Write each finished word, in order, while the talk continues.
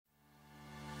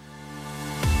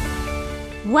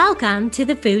Welcome to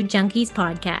the Food Junkies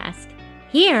podcast.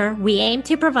 Here, we aim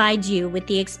to provide you with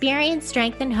the experience,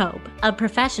 strength, and hope of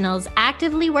professionals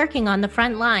actively working on the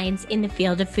front lines in the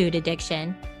field of food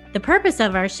addiction. The purpose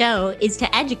of our show is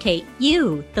to educate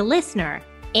you, the listener,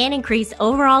 and increase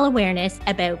overall awareness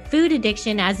about food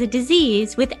addiction as a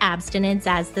disease with abstinence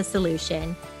as the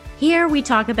solution. Here, we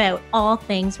talk about all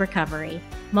things recovery.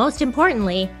 Most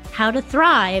importantly, how to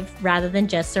thrive rather than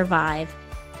just survive.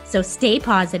 So stay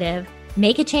positive,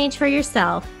 make a change for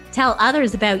yourself, tell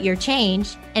others about your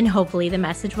change, and hopefully the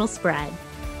message will spread.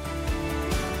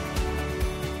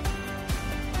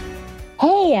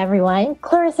 Hey everyone,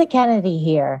 Clarissa Kennedy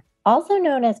here, also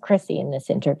known as Chrissy in this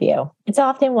interview. It's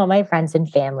often what my friends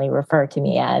and family refer to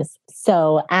me as.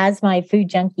 So as my Food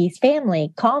Junkies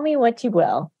family, call me what you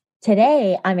will.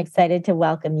 Today, I'm excited to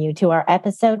welcome you to our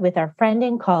episode with our friend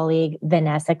and colleague,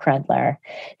 Vanessa Crudler.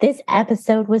 This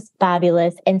episode was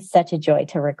fabulous and such a joy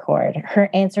to record.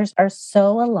 Her answers are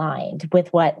so aligned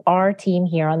with what our team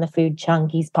here on the Food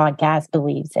Junkies podcast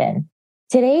believes in.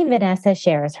 Today, Vanessa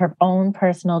shares her own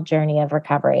personal journey of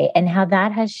recovery and how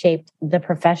that has shaped the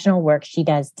professional work she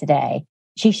does today.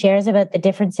 She shares about the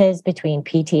differences between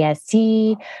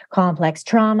PTSD, complex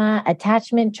trauma,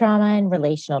 attachment trauma, and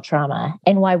relational trauma,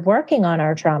 and why working on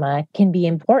our trauma can be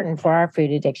important for our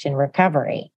food addiction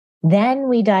recovery. Then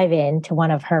we dive into one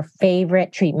of her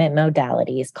favorite treatment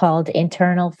modalities called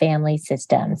internal family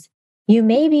systems. You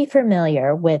may be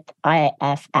familiar with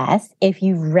IFS if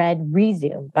you've read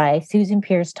Resume by Susan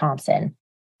Peirce Thompson.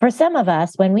 For some of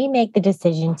us, when we make the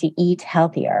decision to eat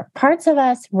healthier, parts of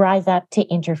us rise up to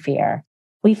interfere.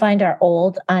 We find our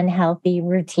old unhealthy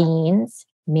routines.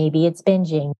 Maybe it's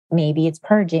binging, maybe it's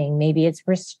purging, maybe it's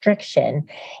restriction,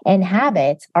 and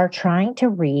habits are trying to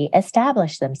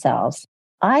re-establish themselves.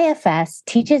 IFS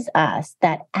teaches us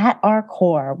that at our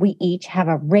core, we each have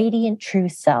a radiant true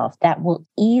self that will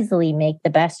easily make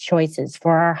the best choices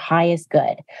for our highest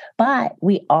good. But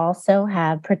we also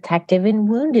have protective and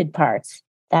wounded parts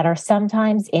that are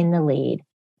sometimes in the lead.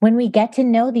 When we get to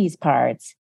know these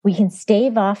parts, we can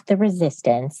stave off the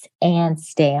resistance and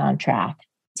stay on track.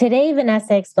 Today,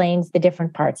 Vanessa explains the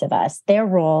different parts of us, their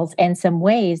roles, and some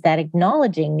ways that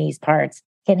acknowledging these parts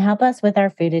can help us with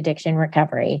our food addiction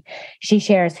recovery. She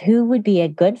shares who would be a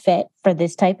good fit for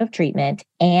this type of treatment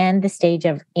and the stage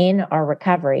of in our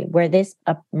recovery where this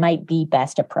might be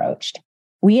best approached.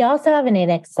 We also have an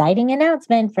exciting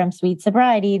announcement from Sweet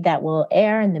Sobriety that will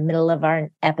air in the middle of our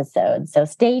episode. So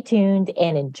stay tuned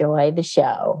and enjoy the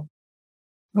show.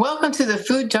 Welcome to the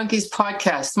Food Junkies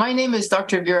podcast. My name is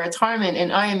Dr. Vera Tarman,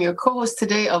 and I am your co-host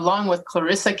today, along with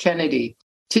Clarissa Kennedy.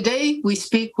 Today, we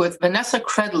speak with Vanessa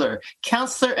Crudler,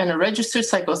 counselor and a registered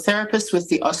psychotherapist with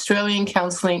the Australian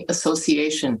Counselling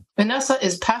Association. Vanessa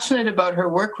is passionate about her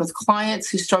work with clients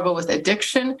who struggle with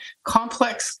addiction,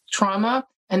 complex trauma,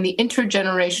 and the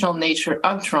intergenerational nature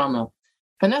of trauma.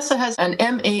 Vanessa has an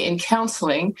MA in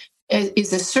counseling,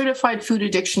 is a certified food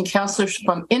addiction counselor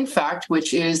from INFACT,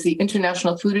 which is the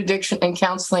International Food Addiction and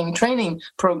Counseling Training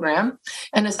Program,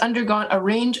 and has undergone a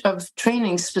range of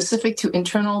trainings specific to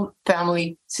internal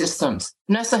family systems.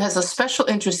 Vanessa has a special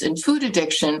interest in food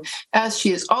addiction, as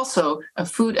she is also a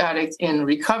food addict in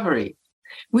recovery.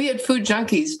 We at Food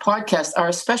Junkies podcast are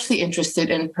especially interested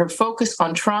in her focus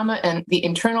on trauma and the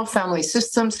internal family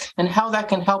systems and how that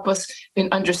can help us in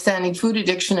understanding food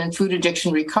addiction and food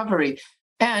addiction recovery.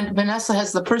 And Vanessa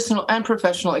has the personal and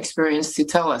professional experience to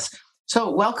tell us.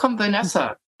 So welcome,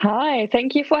 Vanessa. Hi,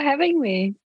 thank you for having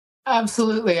me.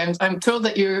 Absolutely. I'm thrilled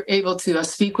that you're able to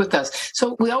speak with us.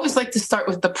 So we always like to start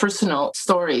with the personal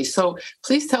story. So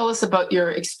please tell us about your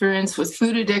experience with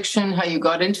food addiction, how you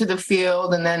got into the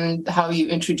field, and then how you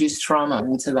introduced trauma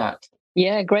into that.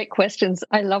 Yeah, great questions.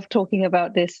 I love talking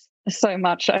about this so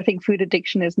much. I think food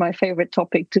addiction is my favorite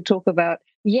topic to talk about.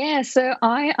 Yeah, so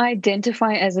I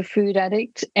identify as a food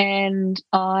addict, and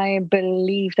I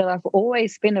believe that I've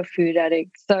always been a food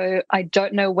addict. So I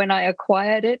don't know when I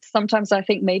acquired it. Sometimes I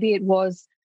think maybe it was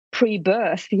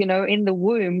pre-birth, in the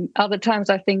womb. Other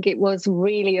times I think it was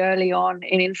really early on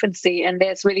in infancy, and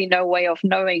there's really no way of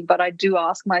knowing. But I do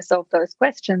ask myself those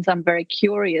questions. I'm very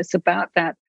curious about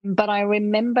that. But I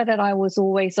remember that I was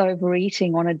always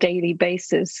overeating on a daily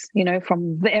basis,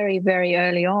 from very, very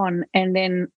early on. And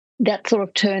then that sort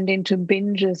of turned into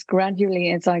binges gradually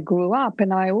as I grew up.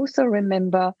 And I also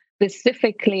remember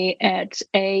specifically at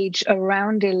age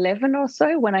around 11 or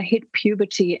so when I hit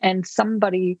puberty, and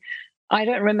somebody, I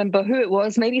don't remember who it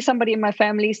was, maybe somebody in my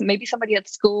family, maybe somebody at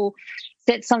school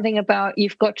said something about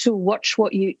you've got to watch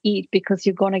what you eat because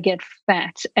you're going to get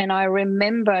fat. And I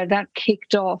remember that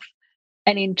kicked off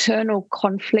an internal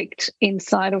conflict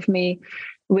inside of me,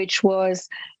 which was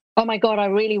oh my God, I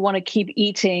really want to keep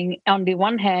eating on the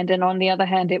one hand, and on the other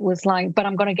hand, it was like, but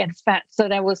I'm going to get fat. So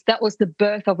that was the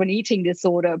birth of an eating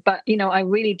disorder. But I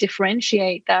really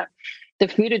differentiate that the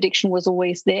food addiction was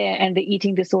always there, and the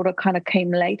eating disorder kind of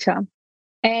came later.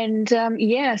 And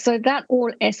so that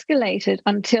all escalated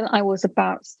until I was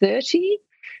about 30.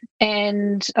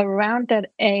 And around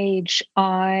that age,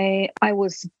 I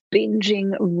was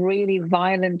binging really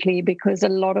violently because a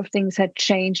lot of things had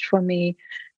changed for me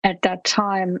at that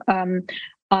time.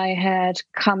 I had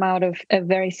come out of a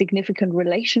very significant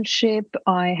relationship.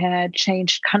 I had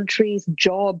changed countries,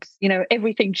 jobs,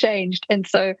 everything changed. And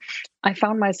so I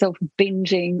found myself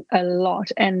binging a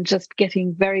lot and just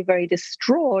getting very, very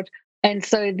distraught. And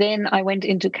so then I went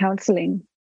into counseling.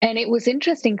 And it was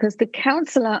interesting because the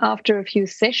counselor, after a few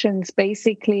sessions,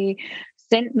 basically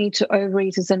sent me to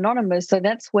Overeaters Anonymous. So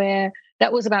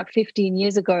that was about 15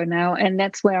 years ago now. And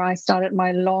that's where I started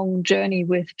my long journey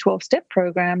with 12-step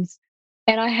programs.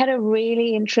 And I had a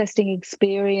really interesting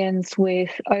experience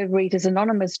with Overeaters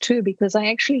Anonymous too, because I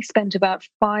actually spent about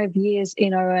 5 years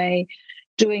in OA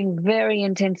doing very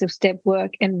intensive step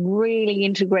work and really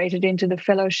integrated into the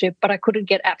fellowship, but I couldn't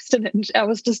get abstinent. I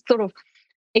was just sort of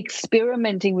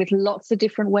experimenting with lots of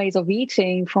different ways of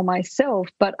eating for myself,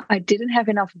 but I didn't have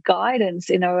enough guidance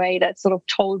in OA that sort of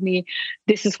told me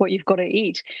this is what you've got to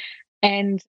eat.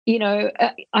 And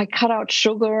I cut out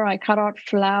sugar, I cut out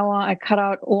flour, I cut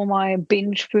out all my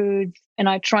binge foods, and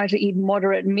I tried to eat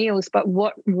moderate meals. But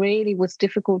what really was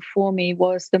difficult for me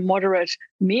was the moderate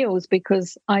meals,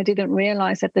 because I didn't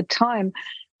realize at the time,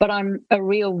 but I'm a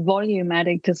real volume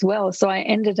addict as well. So I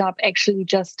ended up actually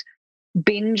just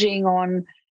binging on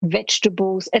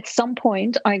vegetables. At some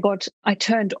point I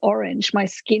turned orange. My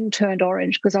skin turned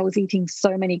orange because I was eating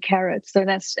so many carrots. So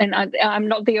I'm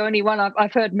not the only one.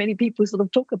 I've heard many people sort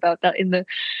of talk about that in the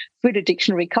food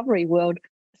addiction recovery world.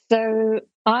 So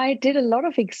I did a lot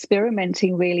of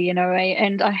experimenting really,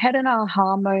 and I had an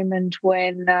aha moment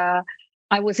when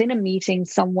I was in a meeting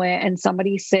somewhere and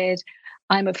somebody said,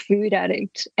 I'm a food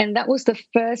addict. And that was the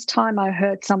first time I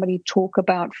heard somebody talk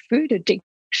about food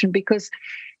addiction, because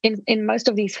in most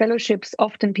of these fellowships,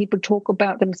 often people talk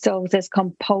about themselves as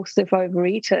compulsive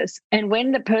overeaters. And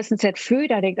when the person said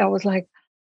food addict, I was like,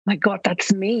 my God,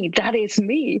 that's me. That is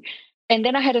me. And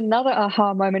then I had another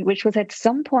aha moment, which was at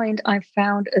some point I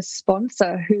found a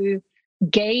sponsor who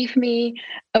gave me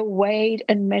a weighed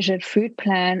and measured food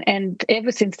plan. And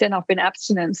ever since then, I've been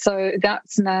abstinent. So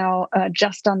that's now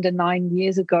just under 9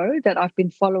 years ago that I've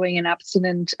been following an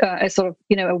abstinent, a sort of,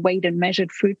 a weighed and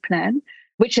measured food plan,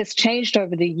 which has changed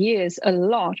over the years a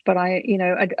lot. But I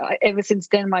ever since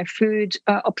then, my food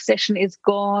obsession is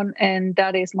gone. And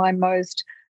that is my most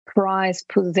prized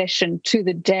possession to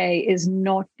the day, is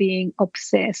not being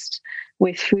obsessed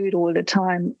with food all the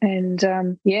time. And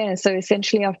so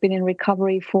essentially I've been in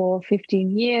recovery for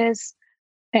 15 years.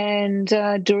 And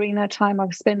during that time,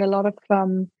 I've spent a lot of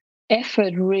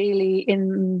effort really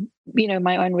in,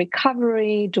 my own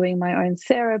recovery, doing my own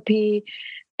therapy,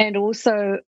 and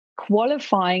also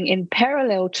qualifying in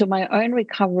parallel to my own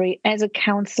recovery as a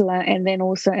counselor and then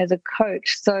also as a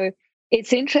coach. So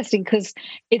it's interesting because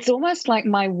it's almost like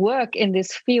my work in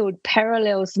this field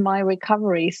parallels my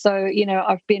recovery. So,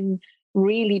 I've been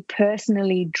really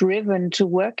personally driven to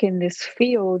work in this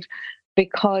field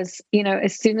because,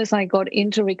 as soon as I got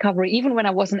into recovery, even when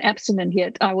I wasn't abstinent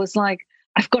yet, I was like,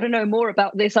 I've got to know more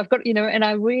about this. I've got, and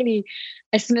I really,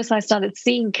 as soon as I started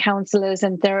seeing counselors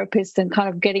and therapists and kind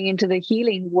of getting into the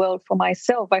healing world for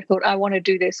myself, I thought I want to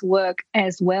do this work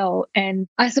as well. And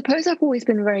I suppose I've always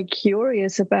been very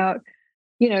curious about,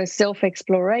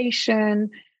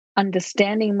 self-exploration,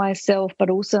 understanding myself,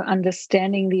 but also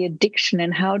understanding the addiction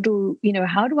and how do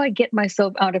I get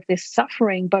myself out of this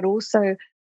suffering, but also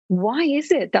why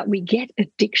is it that we get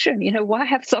addiction? Why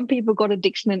have some people got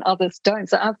addiction and others don't?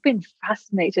 So I've been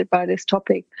fascinated by this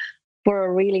topic for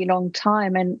a really long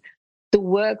time, and the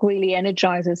work really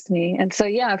energizes me. And so,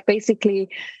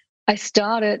 I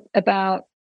started about,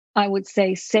 I would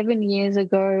say 7 years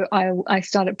ago, I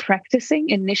started practicing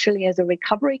initially as a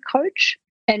recovery coach.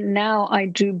 And now I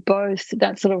do both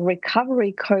that sort of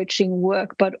recovery coaching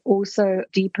work, but also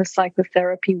deeper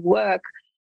psychotherapy work.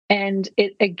 And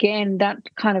that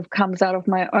kind of comes out of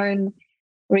my own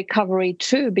recovery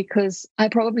too, because I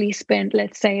probably spent,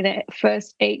 let's say, the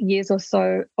first 8 years or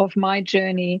so of my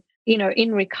journey,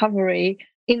 in recovery,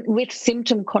 with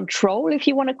symptom control, if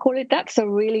you want to call it that. So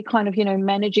really kind of,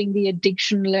 managing the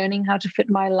addiction, learning how to fit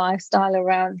my lifestyle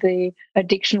around the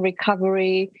addiction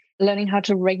recovery, learning how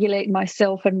to regulate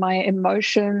myself and my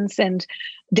emotions, and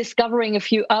discovering a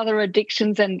few other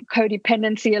addictions and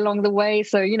codependency along the way.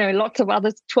 So, lots of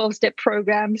other 12-step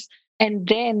programs. And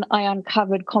then I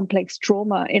uncovered complex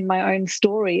trauma in my own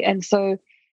story. And so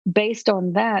based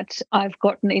on that, I've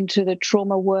gotten into the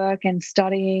trauma work and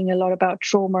studying a lot about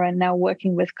trauma, and now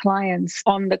working with clients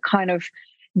on the kind of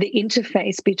the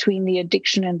interface between the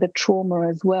addiction and the trauma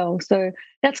as well. So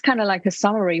that's kind of like a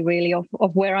summary really of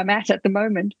where I'm at the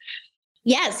moment.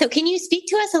 Yeah. So can you speak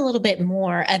to us a little bit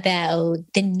more about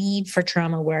the need for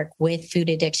trauma work with food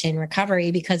addiction recovery?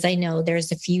 Because I know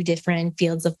there's a few different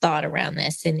fields of thought around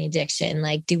this in addiction.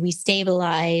 Like, do we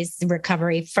stabilize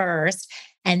recovery first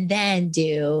and then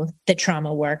do the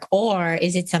trauma work? Or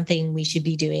is it something we should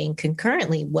be doing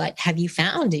concurrently? What have you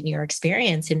found in your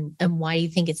experience, and why do you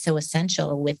think it's so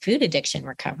essential with food addiction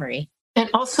recovery? And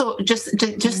also just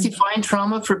define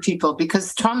trauma for people,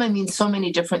 because trauma means so many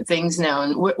different things now.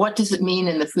 And what does it mean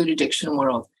in the food addiction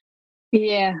world?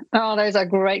 Yeah. Oh, those are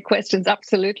great questions.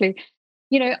 Absolutely.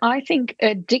 I think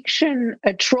addiction,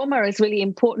 trauma is really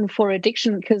important for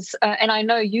addiction because, and I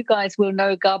know you guys will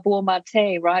know Gabor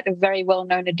Mate, right? A very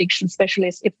well-known addiction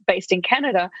specialist based in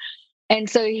Canada. And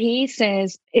so he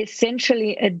says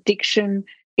essentially addiction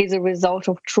is a result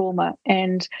of trauma.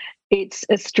 And it's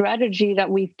a strategy that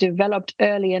we've developed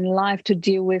early in life to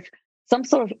deal with some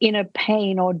sort of inner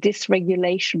pain or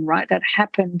dysregulation, right, that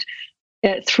happened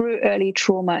through early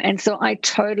trauma. And so I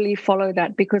totally follow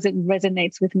that because it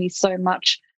resonates with me so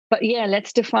much. But yeah,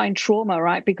 let's define trauma,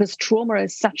 right? Because trauma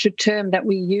is such a term that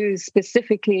we use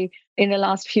specifically in the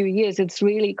last few years. It's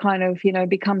really kind of,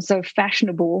 become so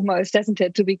fashionable almost, hasn't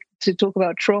it, to talk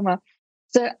about trauma.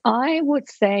 So I would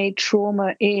say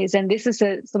trauma is, and this is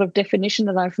a sort of definition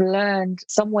that I've learned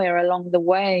somewhere along the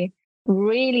way,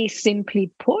 really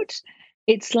simply put,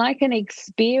 it's like an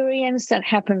experience that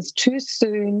happens too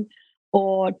soon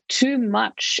or too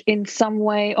much in some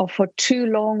way, or for too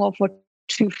long, or for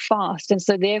too fast. And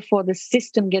so therefore the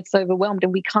system gets overwhelmed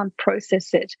and we can't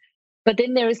process it. But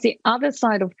then there is the other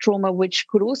side of trauma, which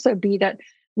could also be that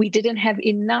we didn't have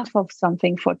enough of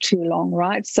something for too long,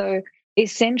 right? So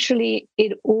essentially,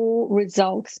 it all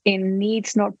results in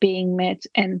needs not being met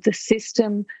and the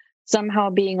system somehow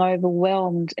being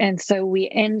overwhelmed. And so we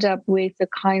end up with the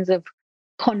kinds of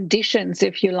conditions,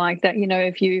 if you like, that,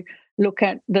 if you look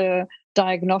at the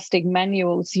diagnostic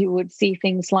manuals, you would see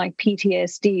things like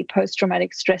PTSD,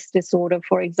 post-traumatic stress disorder,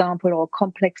 for example, or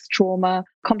complex trauma.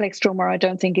 Complex trauma, I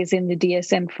don't think is in the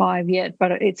DSM-5 yet,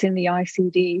 but it's in the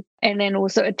ICD. And then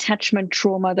also attachment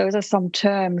trauma. Those are some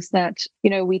terms that,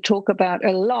 we talk about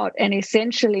a lot. And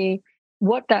essentially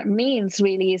what that means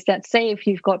really is that, say, if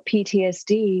you've got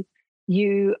PTSD,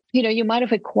 you might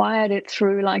have acquired it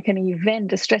through like an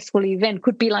event, a stressful event,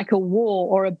 could be like a war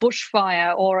or a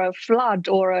bushfire or a flood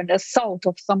or an assault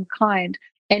of some kind.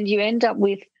 And you end up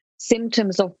with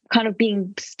symptoms of kind of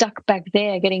being stuck back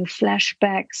there, getting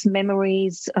flashbacks,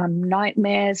 memories,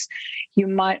 nightmares. You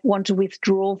might want to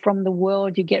withdraw from the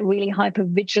world. You get really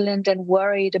hypervigilant and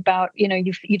worried about,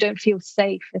 you don't feel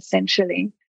safe,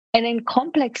 essentially. And then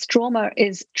complex trauma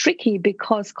is tricky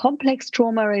because complex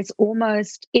trauma is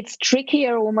it's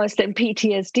trickier almost than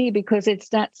PTSD, because it's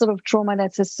that sort of trauma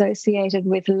that's associated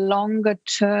with longer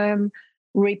term,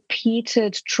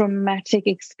 repeated traumatic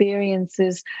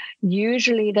experiences.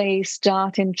 Usually they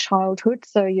start in childhood.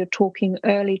 So you're talking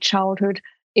early childhood.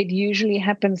 It usually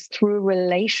happens through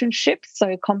relationships.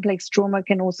 So complex trauma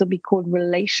can also be called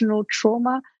relational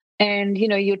trauma. And,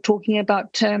 you're talking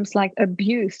about terms like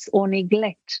abuse or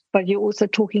neglect, but you're also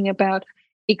talking about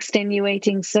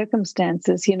extenuating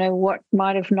circumstances, what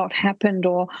might have not happened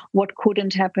or what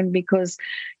couldn't happen because,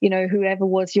 whoever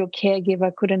was your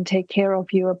caregiver couldn't take care of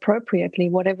you appropriately,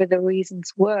 whatever the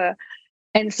reasons were.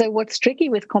 And so what's tricky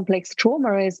with complex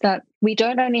trauma is that we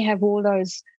don't only have all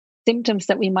those symptoms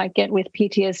that we might get with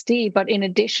PTSD, but in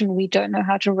addition, we don't know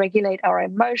how to regulate our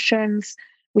emotions.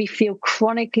 We feel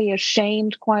chronically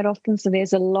ashamed quite often. So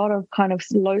there's a lot of kind of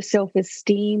low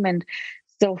self-esteem and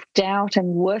self-doubt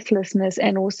and worthlessness.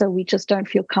 And also we just don't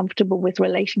feel comfortable with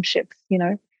relationships,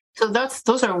 So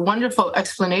those are wonderful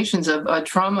explanations of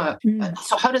trauma.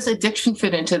 So how does addiction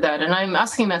fit into that? And I'm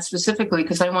asking that specifically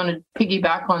because I want to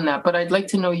piggyback on that, but I'd like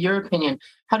to know your opinion.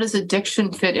 How does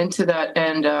addiction fit into that,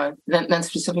 and then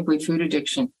specifically food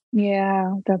addiction?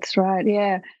 Yeah, that's right.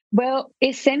 Yeah. Well,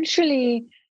 essentially,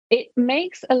 it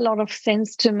makes a lot of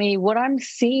sense to me. What I'm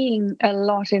seeing a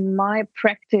lot in my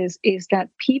practice is that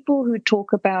people who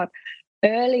talk about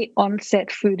early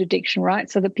onset food addiction,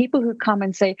 right? So the people who come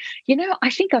and say, I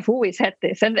think I've always had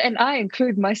this, and I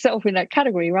include myself in that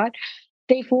category, right?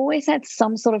 They've always had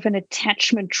some sort of an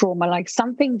attachment trauma, like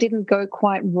something didn't go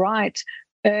quite right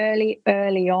early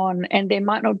on, and they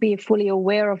might not be fully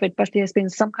aware of it, but there's been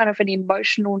some kind of an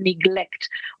emotional neglect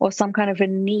or some kind of a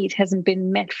need hasn't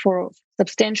been met for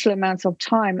substantial amounts of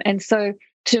time. And so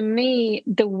to me,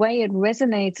 the way it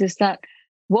resonates is that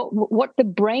what the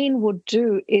brain would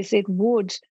do is it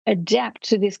would adapt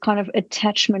to this kind of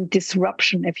attachment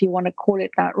disruption, if you want to call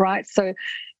it that, right? So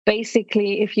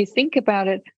basically, if you think about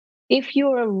it, if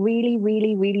you're a really,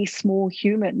 really, really small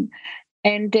human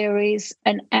and there is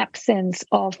an absence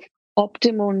of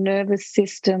optimal nervous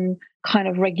system kind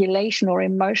of regulation or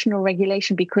emotional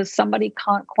regulation because somebody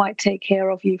can't quite take care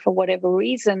of you for whatever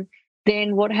reason,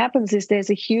 then what happens is there's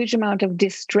a huge amount of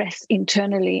distress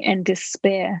internally and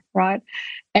despair, right?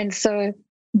 And so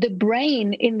the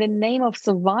brain, in the name of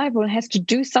survival, has to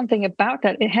do something about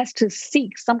that. It has to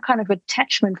seek some kind of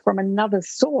attachment from another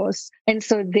source. And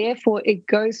so therefore it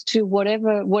goes to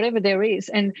whatever there is.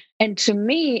 And to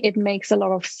me, it makes a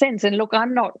lot of sense. And look,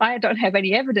 I don't have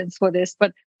any evidence for this,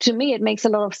 but to me, it makes a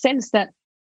lot of sense that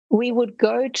we would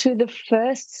go to the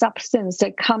first substance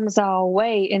that comes our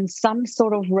way in some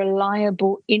sort of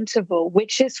reliable interval,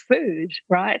 which is food,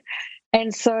 right?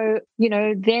 And so,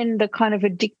 then the kind of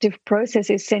addictive process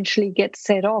essentially gets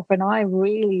set off. And I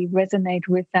really resonate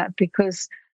with that because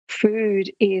food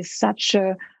is such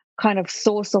a kind of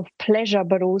source of pleasure,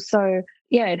 but also,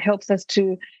 it helps us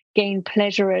to gain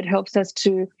pleasure. It helps us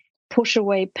to push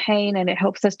away pain, and it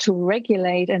helps us to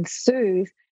regulate and soothe.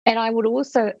 And I would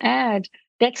also add,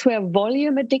 that's where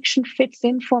volume addiction fits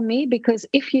in for me, because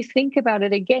if you think about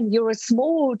it, again, you're a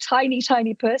small, tiny,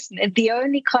 tiny person, and the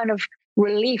only kind of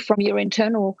relief from your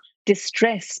internal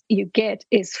distress you get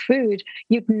is food.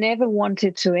 You'd never want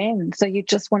it to end, so you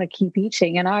just want to keep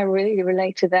eating. And I really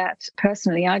relate to that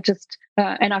personally. I just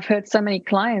and I've heard so many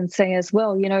clients say as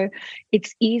well,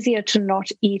 it's easier to not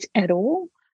eat at all,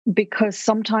 because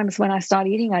sometimes when I start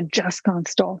eating, I just can't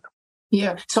stop.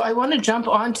 Yeah. So I want to jump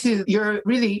onto your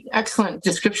really excellent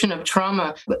description of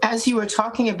trauma. As you were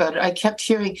talking about it, I kept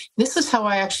hearing, this is how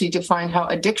I actually define how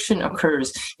addiction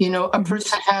occurs. A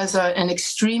person has an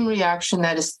extreme reaction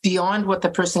that is beyond what the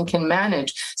person can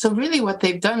manage. So really what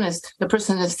they've done is the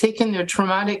person has taken their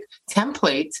traumatic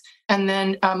template and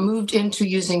then moved into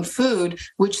using food,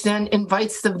 which then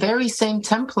invites the very same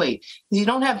template. You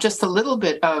don't have just a little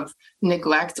bit of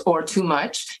neglect or too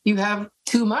much, you have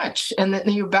too much. And then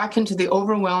you're back into the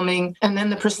overwhelming, and then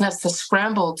the person has to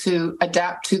scramble to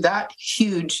adapt to that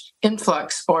huge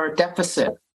influx or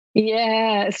deficit.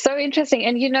 Yeah, so interesting.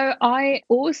 And, I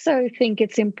also think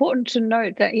it's important to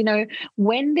note that,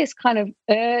 when this kind of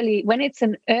when it's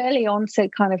an early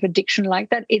onset kind of addiction like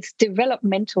that, it's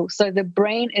developmental. So the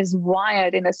brain is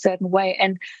wired in a certain way.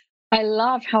 And I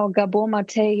love how Gabor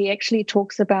Mate, he actually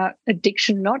talks about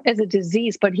addiction not as a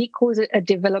disease, but he calls it a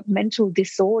developmental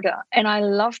disorder. And I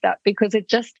love that because it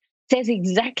just says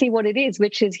exactly what it is,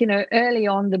 which is, early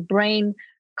on the brain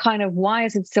kind of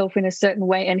wires itself in a certain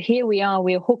way. And here we are,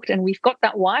 we're hooked and we've got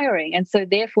that wiring. And so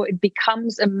therefore it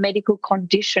becomes a medical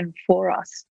condition for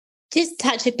us. Just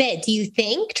touch a bit. Do you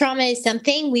think trauma is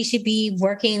something we should be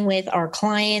working with our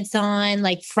clients on,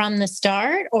 like from the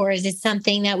start, or is it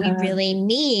something that we really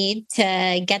need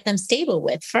to get them stable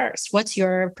with first? What's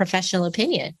your professional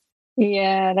opinion?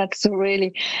 Yeah, that's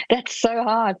so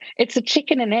hard. It's a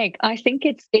chicken and egg. I think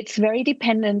it's very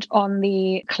dependent on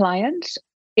the client.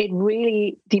 It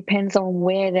really depends on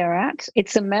where they're at.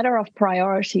 It's a matter of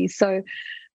priority. So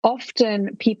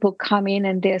often people come in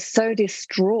and they're so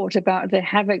distraught about the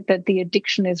havoc that the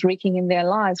addiction is wreaking in their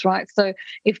lives, right? So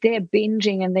if they're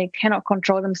binging and they cannot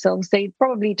control themselves, they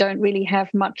probably don't really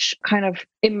have much kind of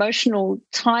emotional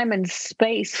time and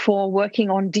space for working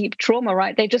on deep trauma,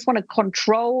 right? They just want to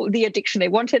control the addiction. They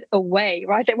want it away,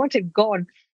 right? They want it gone.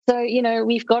 So,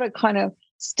 we've got to kind of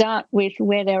start with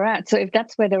where they're at. So if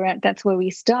that's where they're at, that's where we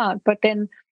start. But then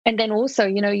also,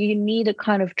 you need a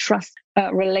kind of trust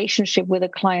relationship with a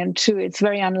client too. It's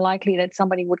very unlikely that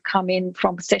somebody would come in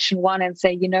from session one and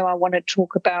say, I want to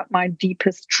talk about my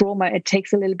deepest trauma. It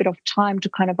takes a little bit of time to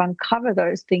kind of uncover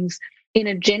those things in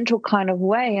a gentle kind of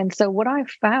way. And so what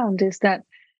I've found is that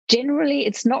generally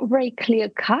it's not very clear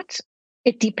cut.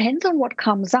 It depends on what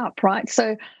comes up, right?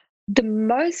 So the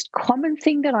most common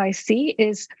thing that I see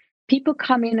is people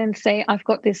come in and say, I've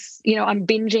got this, I'm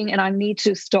binging and I need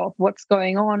to stop. What's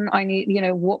going on? I need,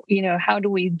 how do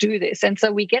we do this? And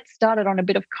so we get started on a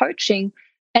bit of coaching,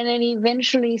 and then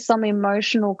eventually some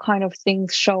emotional kind of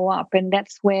things show up. And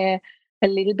that's where a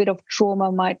little bit of trauma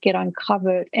might get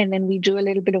uncovered. And then we do a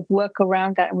little bit of work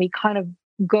around that, and we kind of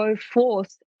go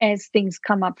forth as things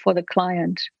come up for the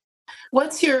client.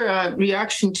 What's your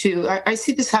reaction to, I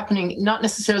see this happening not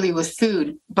necessarily with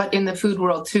food, but in the food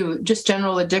world too, just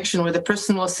general addiction where the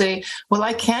person will say, well,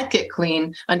 I can't get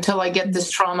clean until I get this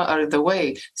trauma out of the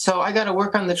way. So I got to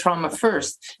work on the trauma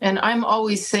first. And I'm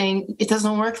always saying it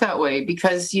doesn't work that way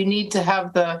because you need to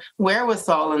have the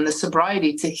wherewithal and the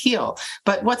sobriety to heal.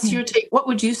 But what's your take? What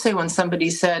would you say when somebody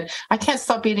said, I can't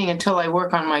stop eating until I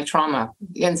work on my trauma,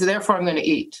 and so therefore I'm going to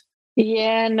eat?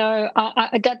 Yeah, no,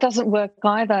 that doesn't work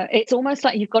either. It's almost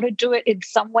like you've got to do it in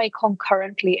some way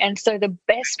concurrently. And so the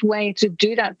best way to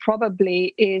do that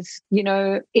probably is,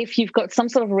 if you've got some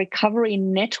sort of recovery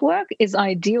network is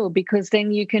ideal, because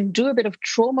then you can do a bit of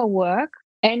trauma work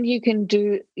and you can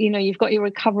do, you've got your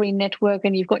recovery network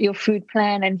and you've got your food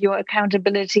plan and your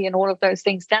accountability and all of those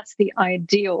things. That's the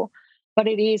ideal. But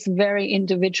it is very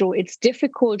individual. It's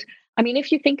difficult. I mean,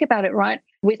 if you think about it, right,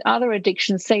 with other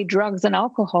addictions, say drugs and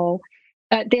alcohol,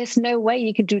 there's no way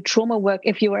you can do trauma work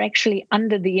if you are actually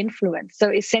under the influence. So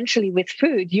essentially with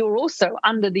food, you're also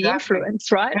under the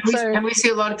influence, right? And we see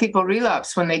a lot of people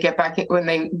relapse when they get back, when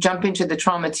they jump into the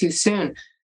trauma too soon.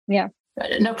 Yeah.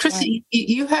 Now, Chrissy,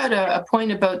 you had a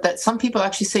point about that some people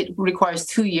actually say it requires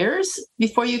 2 years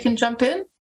before you can jump in.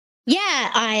 Yeah,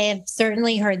 I have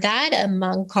certainly heard that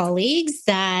among colleagues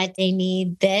that they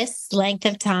need this length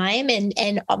of time.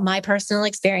 And my personal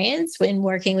experience when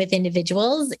working with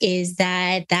individuals is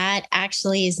that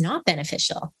actually is not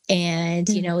beneficial. And,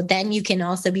 then you can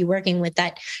also be working with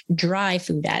that dry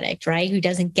food addict, right? Who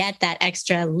doesn't get that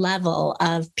extra level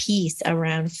of peace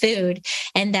around food,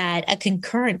 and that a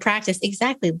concurrent practice,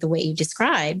 exactly the way you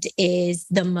described, is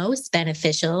the most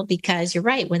beneficial, because you're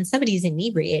right. When somebody's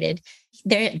inebriated,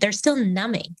 they're still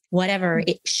numbing whatever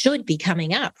it should be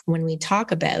coming up when we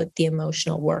talk about the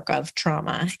emotional work of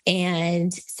trauma.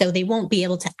 And so they won't be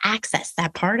able to access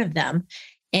that part of them.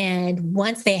 And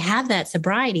once they have that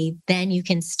sobriety, then you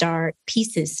can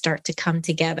pieces start to come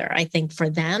together, I think, for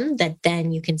them, that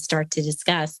then you can start to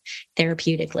discuss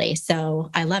therapeutically. So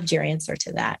I loved your answer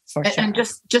to that, for sure. And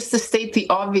just to state the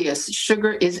obvious,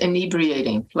 sugar is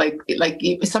inebriating. Like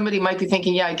somebody might be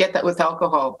thinking, yeah, I get that with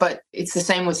alcohol, but it's the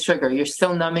same with sugar. You're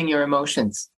still numbing your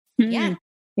emotions. Yeah.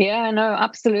 Yeah, no,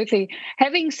 absolutely.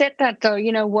 Having said that, though,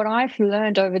 what I've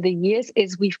learned over the years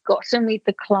is we've got to meet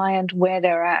the client where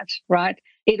they're at, right?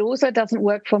 It also doesn't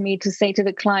work for me to say to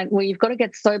the client, well, you've got to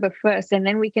get sober first and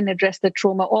then we can address the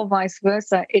trauma, or vice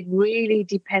versa. It really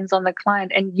depends on the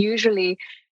client. And usually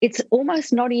it's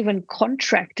almost not even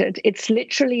contracted. It's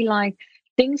literally like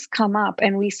things come up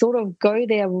and we sort of go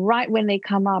there right when they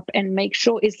come up and make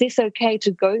sure, is this okay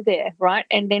to go there, right?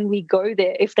 And then we go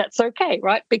there if that's okay,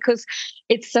 right? Because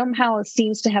it somehow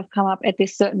seems to have come up at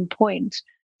this certain point.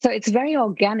 So it's very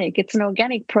organic. It's an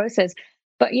organic process.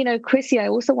 But, Chrissy, I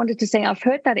also wanted to say I've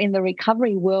heard that in the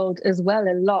recovery world as well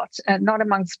a lot, not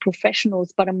amongst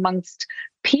professionals, but amongst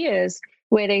peers,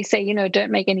 where they say,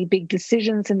 don't make any big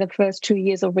decisions in the first 2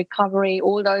 years of recovery,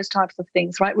 all those types of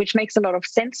things, right? Which makes a lot of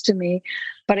sense to me.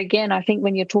 But again, I think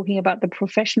when you're talking about the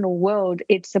professional world,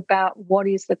 it's about what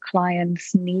is the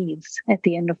client's needs at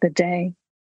the end of the day.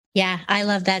 Yeah, I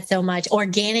love that so much.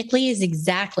 Organically is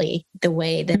exactly the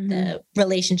way that the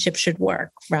relationship should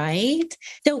work, right?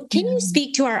 So can you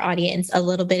speak to our audience a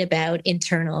little bit about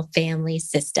internal family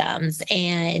systems?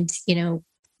 And,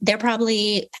 they're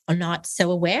probably not so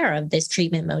aware of this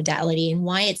treatment modality and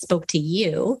why it spoke to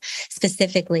you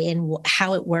specifically and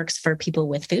how it works for people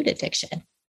with food addiction.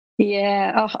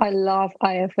 Yeah, I love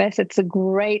IFS. It's a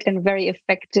great and very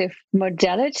effective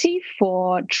modality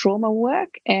for trauma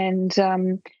work. And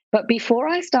but before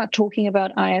I start talking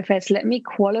about IFS, let me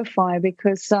qualify,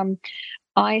 because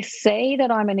I say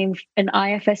that I'm an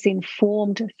IFS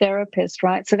informed therapist,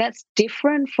 right? So that's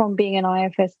different from being an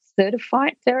IFS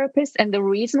certified therapist. And the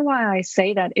reason why I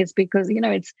say that is because,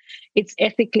 it's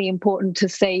ethically important to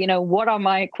say, what are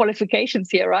my qualifications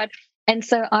here, right? And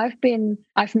so I've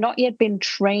not yet been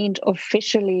trained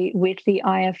officially with the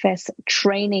IFS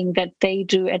training that they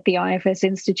do at the IFS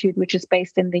Institute, which is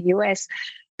based in the US.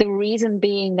 The reason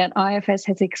being that IFS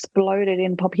has exploded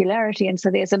in popularity. And so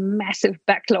there's a massive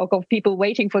backlog of people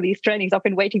waiting for these trainings. I've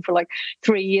been waiting for like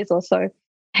 3 years or so.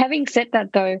 Having said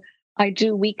that, though, I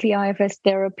do weekly IFS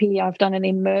therapy. I've done an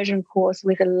immersion course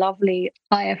with a lovely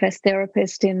IFS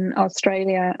therapist in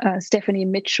Australia, Stephanie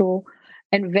Mitchell,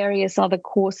 and various other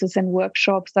courses and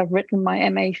workshops. I've written my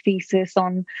MA thesis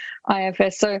on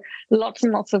IFS. So lots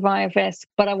and lots of IFS,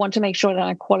 but I want to make sure that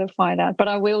I qualify that. But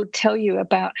I will tell you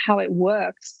about how it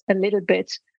works a little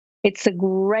bit. It's a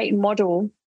great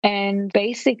model. And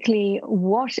basically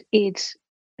what it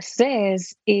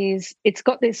says is it's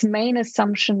got this main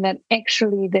assumption that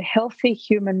actually the healthy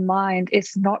human mind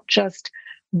is not just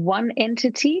one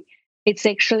entity, It's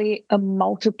actually a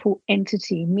multiple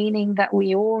entity, meaning that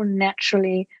we all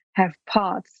naturally have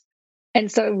parts.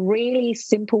 And so a really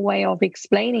simple way of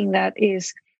explaining that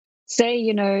is, say,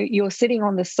 you're sitting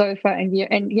on the sofa and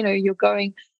you're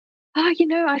going,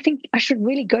 I think I should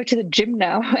really go to the gym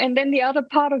now. And then the other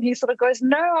part of you sort of goes,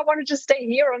 no, I want to just stay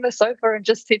here on the sofa and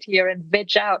just sit here and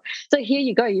veg out. So here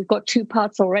you go. You've got two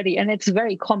parts already. And it's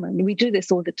very common. We do this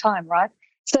all the time, right?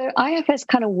 So IFS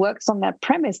kind of works on that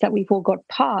premise that we've all got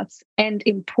parts. And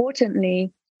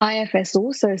importantly, IFS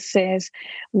also says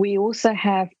we also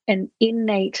have an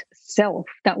innate self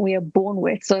that we are born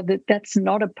with. So that's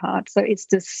not a part. So it's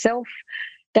the self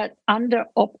that under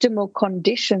optimal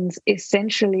conditions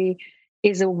essentially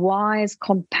is a wise,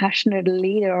 compassionate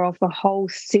leader of a whole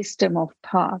system of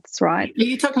parts, right? Are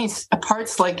you talking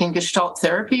parts like in Gestalt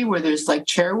therapy where there's like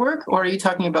chair work, or are you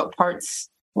talking about parts?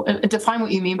 Define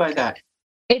what you mean by that.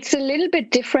 It's a little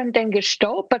bit different than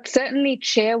Gestalt, but certainly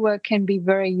chair work can be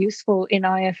very useful in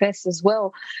IFS as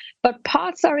well. But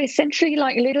parts are essentially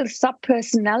like little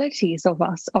sub-personalities of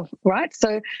us, right?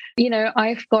 So,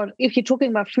 I've got, if you're talking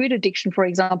about food addiction, for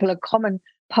example, a common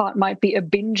part might be a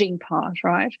binging part,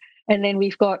 right? And then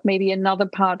we've got maybe another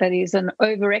part that is an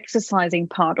over-exercising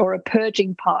part or a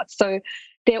purging part. So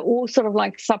they're all sort of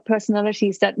like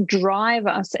sub-personalities that drive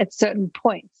us at certain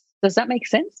points. Does that make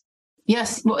sense?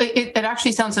 Yes. Well, it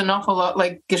actually sounds an awful lot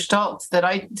like Gestalt that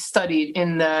I studied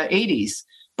in the 80s.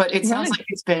 But it sounds like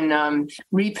it's been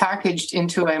repackaged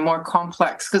into a more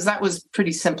complex, because that was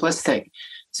pretty simplistic.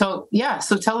 So,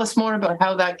 so tell us more about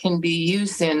how that can be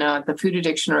used in the food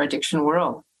addiction or addiction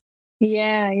world.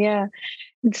 Yeah.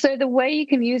 So the way you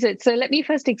can use it, so let me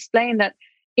first explain that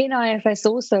in IFS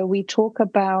also, we talk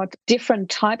about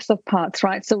different types of parts,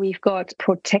 right? So we've got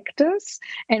protectors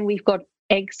and we've got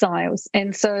exiles.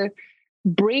 And so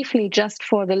briefly, just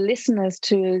for the listeners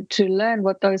to learn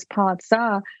what those parts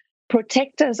are,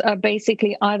 protectors are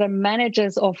basically either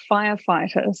managers or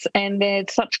firefighters, and they're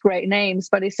such great names.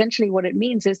 But essentially what it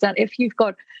means is that if you've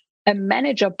got a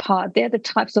manager part, they're the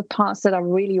types of parts that are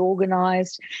really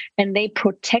organized, and they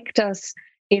protect us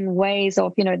in ways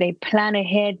of, they plan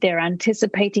ahead, they're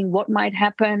anticipating what might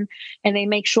happen, and they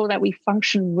make sure that we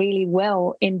function really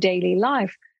well in daily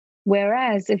life.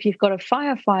 Whereas if you've got a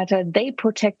firefighter, they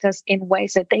protect us in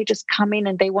ways that they just come in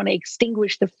and they want to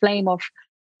extinguish the flame of,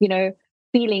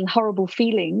 feeling horrible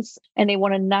feelings, and they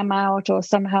want to numb out or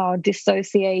somehow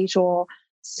dissociate or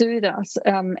soothe us.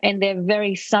 And they're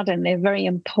very sudden, they're very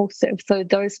impulsive. So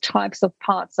those types of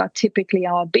parts are typically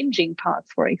our binging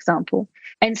parts, for example.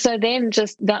 And so then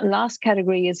just that last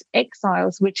category is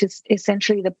exiles, which is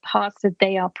essentially the parts that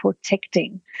they are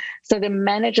protecting. So the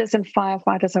managers and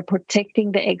firefighters are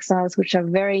protecting the exiles, which are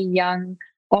very young,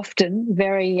 often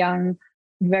very young,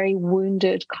 very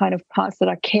wounded kind of parts that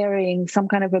are carrying some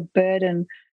kind of a burden,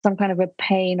 some kind of a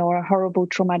pain or a horrible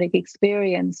traumatic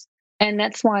experience. And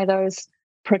that's why those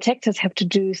protectors have to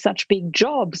do such big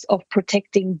jobs of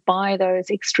protecting by those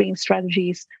extreme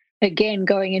strategies. Again,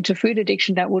 going into food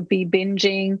addiction, that would be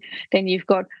binging. Then you've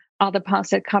got other parts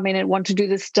that come in and want to do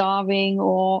the starving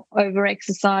or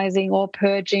over-exercising or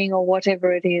purging or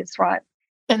whatever it is, right?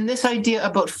 And this idea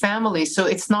about family, so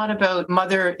it's not about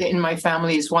mother in my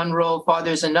family is one role,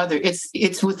 father's another.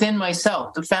 It's within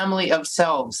myself, the family of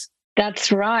selves.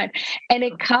 That's right. And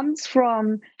it comes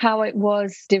from how it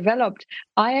was developed.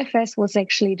 IFS was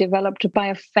actually developed by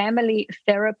a family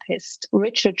therapist,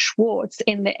 Richard Schwartz,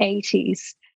 in the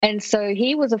 80s. And so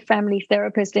he was a family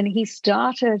therapist, and he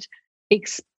started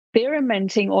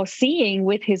experimenting or seeing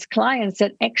with his clients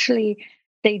that actually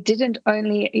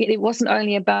it wasn't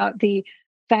only about the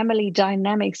family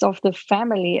dynamics of the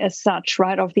family as such,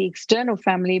 right, of the external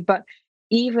family, but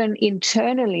even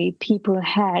internally, people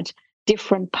had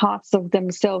different parts of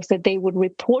themselves that they would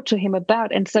report to him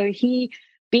about. And so he,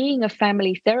 being a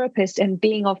family therapist and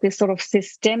being of this sort of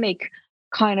systemic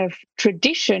kind of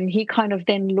tradition, he kind of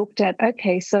then looked at,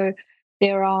 okay, so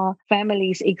there are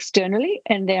families externally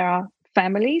and there are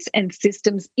families and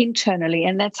systems internally.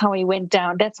 And that's how he went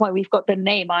down. That's why we've got the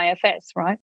name IFS,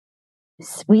 right?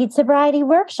 Sweet Sobriety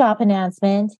Workshop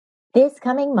announcement. This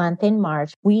coming month in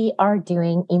March, we are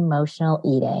doing emotional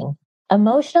eating.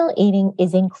 Emotional eating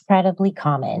is incredibly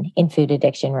common in food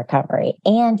addiction recovery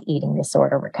and eating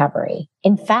disorder recovery.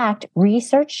 In fact,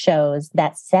 research shows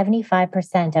that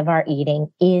 75% of our eating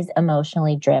is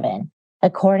emotionally driven.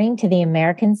 According to the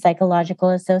American Psychological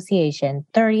Association,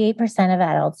 38% of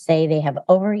adults say they have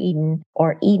overeaten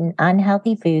or eaten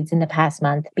unhealthy foods in the past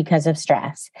month because of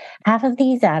stress. Half of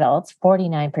these adults,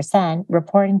 49%,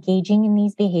 report engaging in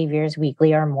these behaviors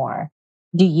weekly or more.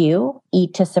 Do you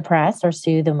eat to suppress or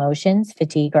soothe emotions,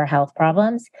 fatigue, or health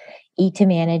problems? eat to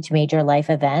manage major life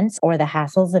events or the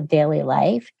hassles of daily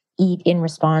life, eat in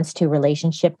response to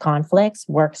relationship conflicts,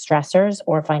 work stressors,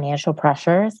 or financial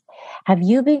pressures? Have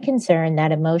you been concerned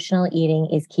that emotional eating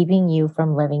is keeping you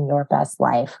from living your best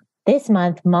life? This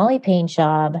month, Molly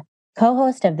Painshaw,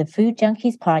 co-host of the Food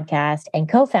Junkies podcast and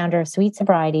co-founder of Sweet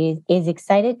Sobriety, is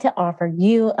excited to offer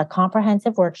you a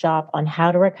comprehensive workshop on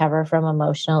how to recover from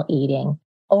emotional eating.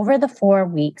 Over the 4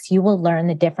 weeks, you will learn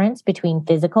the difference between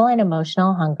physical and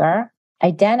emotional hunger,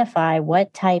 identify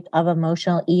what type of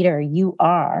emotional eater you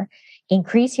are,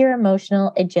 increase your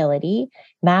emotional agility,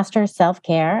 master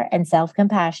self-care and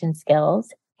self-compassion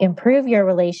skills, improve your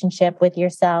relationship with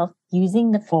yourself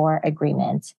using the 4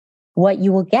 agreements. What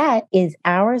you will get is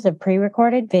hours of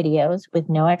pre-recorded videos with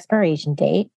no expiration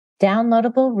date,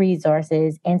 downloadable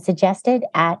resources, and suggested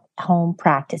at-home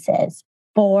practices.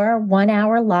 4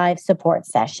 one-hour live support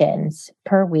sessions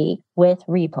per week with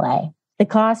replay. The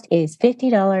cost is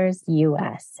 $50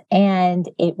 US, and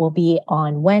it will be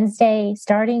on Wednesday,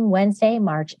 starting Wednesday,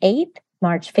 March 8th,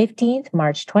 March 15th,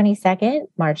 March 22nd,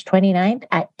 March 29th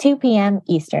at 2 p.m.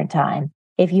 Eastern Time.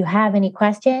 If you have any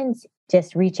questions,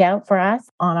 just reach out for us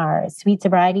on our Sweet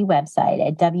Sobriety website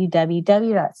at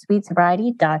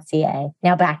www.sweetsobriety.ca.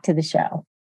 Now back to the show.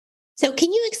 So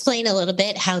can you explain a little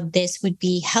bit how this would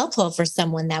be helpful for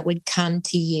someone that would come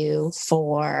to you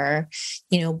for,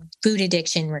 food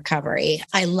addiction recovery?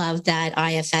 I love that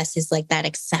IFS is like that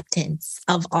acceptance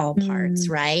of all parts,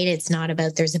 right? It's not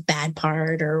about there's a bad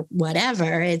part or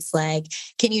whatever. It's like,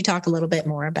 can you talk a little bit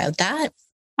more about that?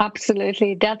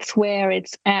 Absolutely. That's where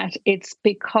it's at. It's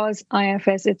because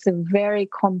IFS, it's a very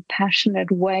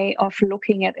compassionate way of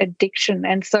looking at addiction.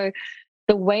 And so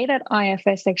the way that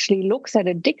IFS actually looks at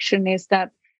addiction is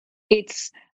that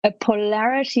it's a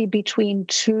polarity between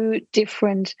 2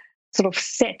 different sort of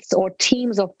sets or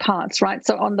teams of parts, right?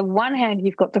 So on the one hand,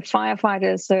 you've got the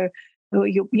firefighters, so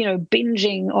you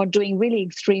binging or doing really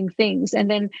extreme things.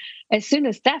 And then as soon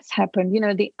as that's happened,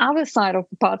 the other side of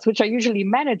the parts, which are usually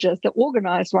managers, the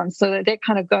organized ones, so that they're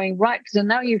kind of going, right, so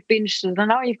now you've binged, so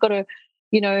now you've got to,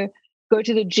 go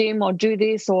to the gym or do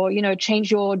this or,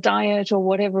 change your diet or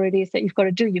whatever it is that you've got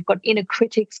to do. You've got inner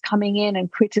critics coming in and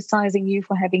criticizing you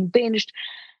for having binged.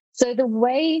 So the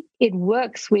way it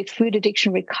works with food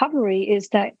addiction recovery is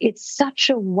that it's such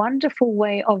a wonderful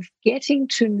way of getting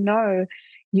to know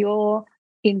your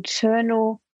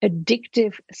internal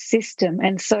addictive system.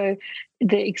 And so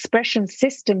the expression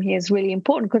system here is really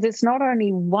important because it's not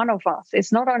only one of us,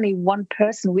 it's not only one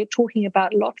person. We're talking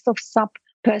about lots of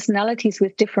personalities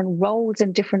with different roles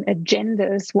and different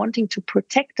agendas wanting to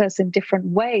protect us in different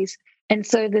ways. And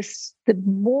so the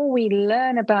more we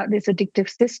learn about this addictive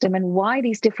system and why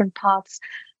these different parts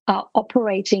are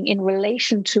operating in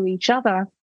relation to each other,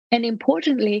 and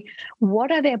importantly,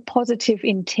 what are their positive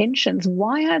intentions?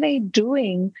 Why are they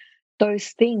doing those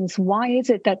things? Why is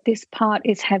it that this part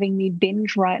is having me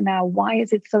binge right now? Why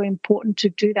is it so important to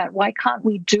do that? Why can't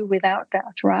we do without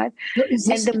that, right? Is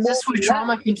this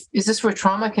where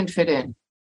trauma can fit in?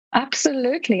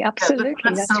 Absolutely. That's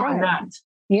right.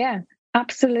 Yeah,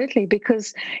 absolutely.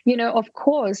 Because, of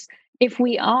course, if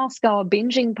we ask our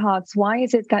binging parts, why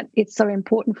is it that it's so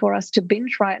important for us to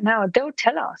binge right now? They'll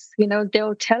tell us,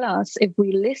 they'll tell us if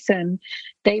we listen,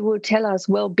 they will tell us,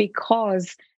 well,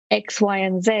 because X, Y,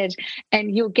 and Z,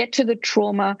 and you'll get to the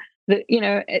trauma that,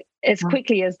 as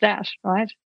quickly as that,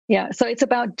 right? Yeah. So it's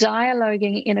about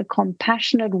dialoguing in a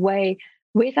compassionate way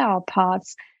with our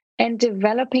parts and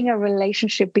developing a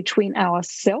relationship between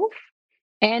ourselves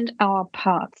and our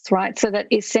parts, right? So that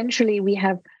essentially we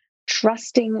have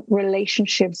trusting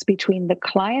relationships between the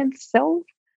client's self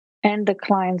and the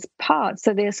client's part.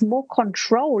 So there's more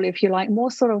control, if you like,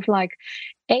 more sort of like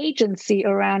agency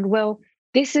around, well,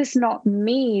 this is not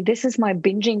me. This is my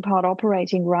binging part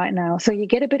operating right now. So you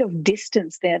get a bit of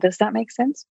distance there. Does that make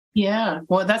sense? Yeah.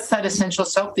 Well, that's that essential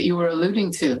self that you were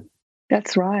alluding to.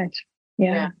 That's right.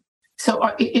 Yeah.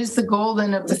 So is the goal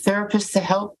then of the therapist to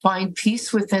help find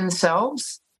peace within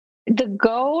themselves? The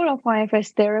goal of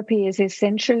IFS therapy is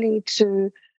essentially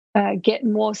to get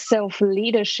more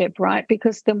self-leadership, right?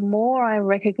 Because the more I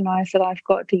recognize that I've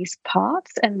got these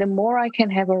parts and the more I can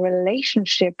have a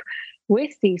relationship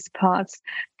with these parts,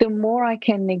 the more I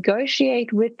can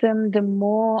negotiate with them, the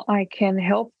more I can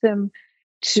help them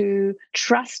to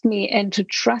trust me and to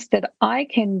trust that I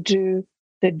can do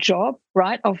the job,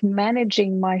 right, of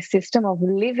managing my system, of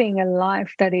living a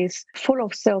life that is full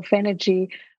of self-energy,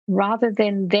 rather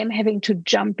than them having to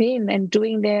jump in and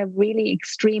doing their really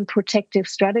extreme protective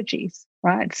strategies,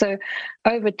 right? So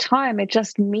over time, it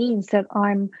just means that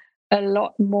I'm a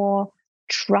lot more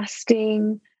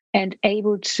trusting and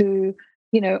able to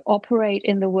operate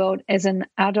in the world as an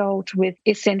adult with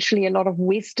essentially a lot of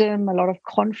wisdom, a lot of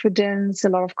confidence, a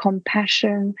lot of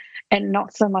compassion, and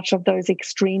not so much of those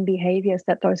extreme behaviors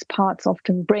that those parts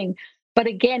often bring. But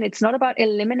again, it's not about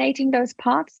eliminating those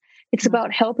parts. It's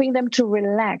about helping them to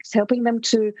relax, helping them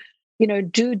to,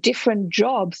 do different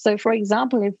jobs. So, for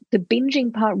example, if the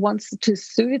binging part wants to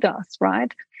soothe us,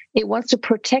 right? It wants to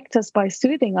protect us by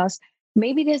soothing us.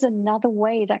 Maybe there's another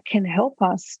way that can help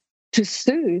us to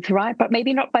soothe, right? But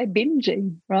maybe not by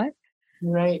binging, right?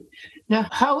 Right. Now,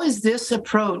 how is this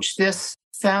approach, this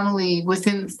family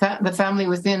within the family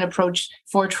within approach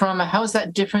for trauma, how is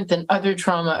that different than other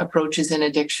trauma approaches in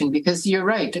addiction? Because you're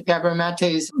right, Gabor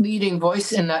Mate's leading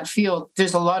voice in that field.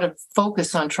 There's a lot of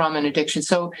focus on trauma and addiction.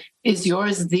 So is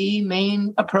yours the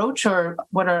main approach, or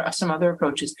what are some other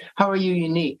approaches? How are you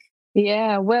unique?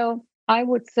 Yeah, well, I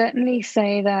would certainly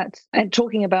say that, and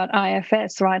talking about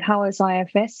IFS, right? How is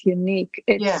IFS unique?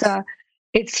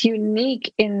 It's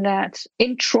unique in that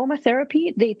in trauma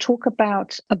therapy, they talk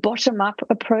about bottom-up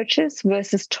approaches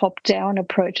versus top-down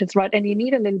approaches, right? And you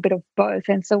need a little bit of both.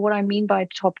 And so what I mean by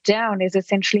top-down is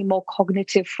essentially more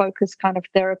cognitive focused kind of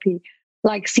therapy,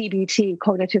 like CBT,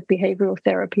 cognitive behavioral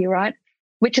therapy, right?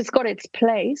 Which has got its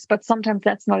place, but sometimes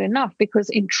that's not enough, because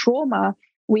in trauma,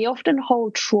 we often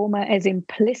hold trauma as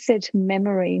implicit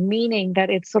memory, meaning that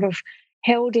it's sort of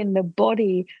held in the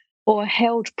body or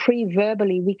held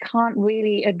pre-verbally. We can't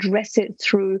really address it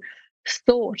through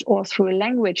thought or through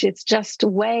language. It's just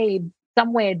way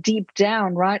somewhere deep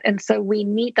down, right? And so we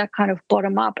need that kind of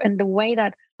bottom up. And the way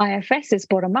that IFS is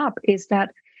bottom up is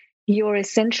that you're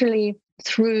essentially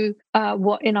through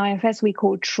what in IFS we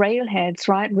call trailheads,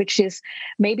 right? Which is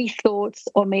maybe thoughts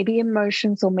or maybe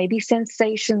emotions or maybe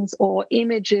sensations or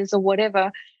images or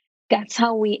whatever. That's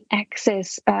how we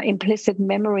access implicit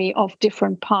memory of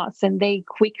different parts. And they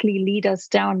quickly lead us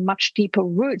down much deeper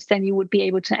routes than you would be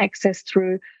able to access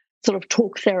through sort of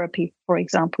talk therapy, for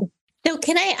example. So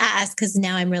can I ask, because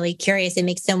now I'm really curious, it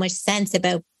makes so much sense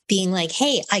about being like,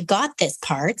 hey, I got this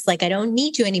part. Like, I don't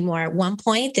need you anymore. At one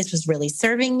point, this was really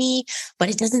serving me, but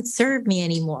it doesn't serve me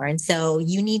anymore. And so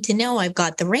you need to know I've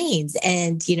got the reins.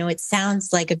 And, it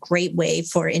sounds like a great way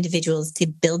for individuals to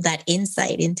build that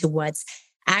insight into what's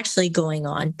actually going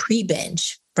on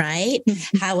pre-binge, right?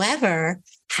 Mm-hmm. However,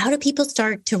 how do people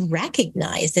start to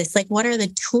recognize this? Like, what are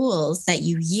the tools that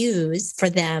you use for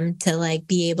them to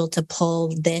be able to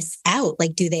pull this out?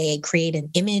 Like, do they create an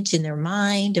image in their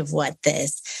mind of what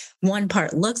this one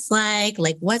part looks like?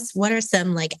 Like, what are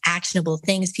some actionable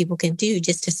things people can do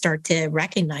just to start to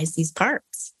recognize these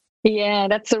parts? Yeah,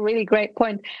 that's a really great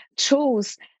point.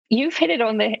 Tools. You've hit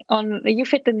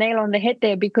the nail on the head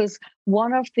there, because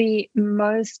one of the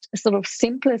most sort of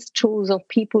simplest tools of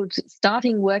people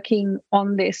starting working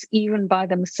on this even by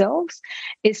themselves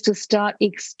is to start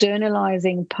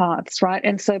externalizing parts, right?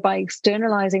 And so by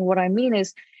externalizing, what I mean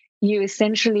is you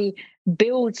essentially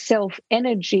build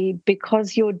self-energy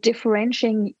because you're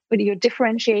differentiating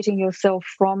yourself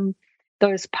from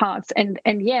those parts. And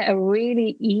yeah, a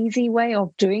really easy way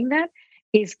of doing that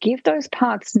is give those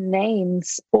parts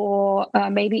names, or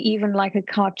maybe even like a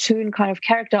cartoon kind of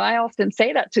character. I often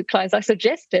say that to clients. I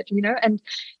suggest it, and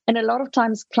a lot of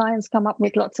times clients come up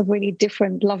with lots of really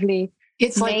different, lovely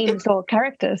names or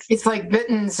characters. It's like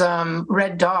Bitten's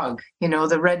red dog,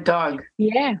 the red dog.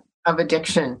 Yeah. Of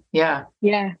addiction. Yeah.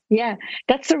 Yeah.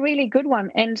 That's a really good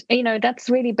one. And, that's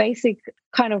really basic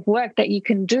kind of work that you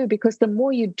can do, because the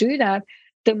more you do that,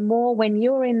 the more, when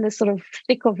you're in the sort of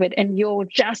thick of it and you're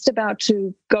just about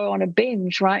to go on a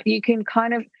binge, right, you can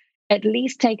kind of at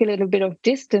least take a little bit of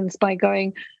distance by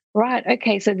going, right,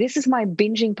 okay, so this is my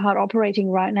binging part operating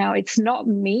right now. It's not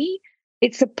me,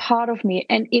 it's a part of me.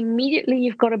 And immediately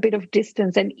you've got a bit of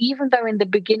distance. And even though in the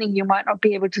beginning you might not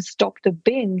be able to stop the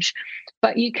binge,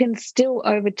 but you can still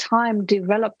over time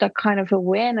develop that kind of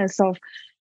awareness of,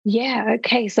 yeah,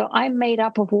 okay, so I'm made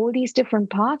up of all these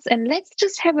different parts, and let's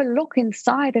just have a look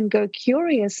inside and go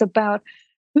curious about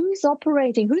who's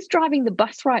driving the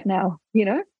bus right now,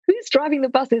 who's driving the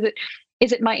bus?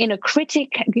 Is it my inner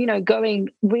critic, going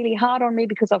really hard on me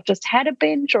because I've just had a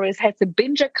binge, or has the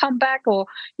binger come back, or,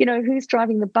 who's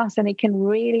driving the bus? And it can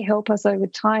really help us over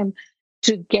time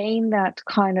to gain that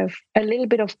kind of a little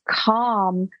bit of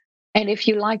calm. And if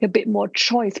you like, a bit more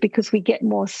choice, because we get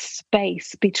more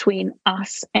space between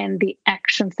us and the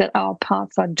actions that our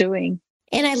parts are doing.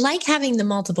 And I like having the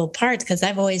multiple parts, because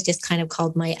I've always just kind of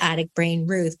called my addict brain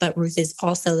Ruth, but Ruth is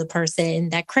also the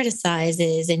person that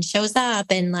criticizes and shows up.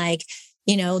 And I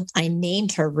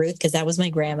named her Ruth because that was my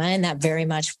grandma, and that very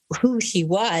much who she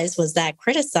was that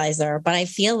criticizer. But I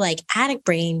feel like addict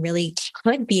brain really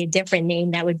could be a different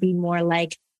name that would be more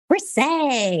like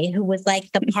Say, who was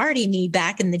like the party me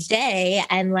back in the day,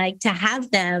 and like to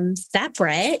have them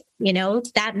separate,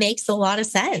 that makes a lot of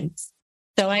sense.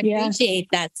 So I appreciate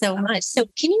that so much. So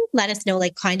can you let us know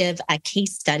like kind of a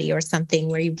case study or something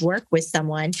where you've worked with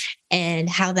someone and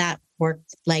how that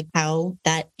worked, like how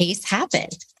that case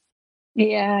happened?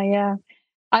 Yeah.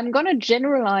 I'm going to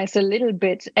generalize a little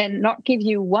bit and not give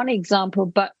you one example,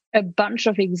 but a bunch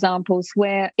of examples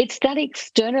where it's that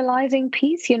externalizing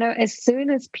piece. As soon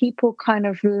as people kind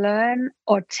of learn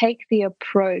or take the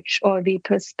approach or the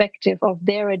perspective of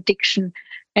their addiction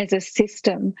as a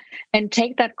system and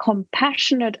take that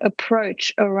compassionate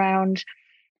approach around,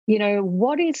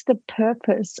 what is the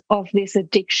purpose of this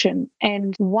addiction?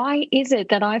 And why is it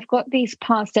that I've got these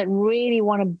parts that really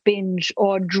want to binge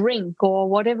or drink or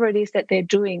whatever it is that they're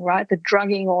doing, right? The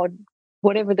drugging or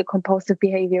whatever the compulsive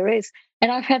behavior is.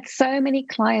 And I've had so many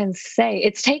clients say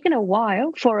it's taken a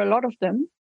while for a lot of them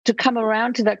to come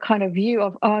around to that kind of view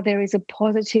of, there is a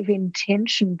positive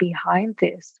intention behind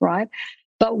this, right?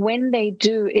 But when they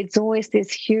do, it's always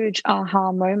this huge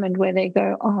aha moment where they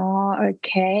go,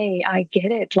 okay, I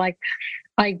get it. Like,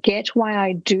 I get why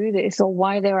I do this or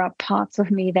why there are parts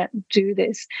of me that do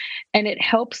this. And it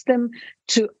helps them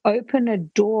to open a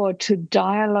door to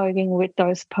dialoguing with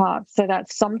those parts, so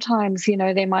that sometimes,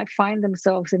 they might find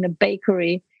themselves in a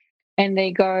bakery and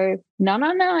they go, no,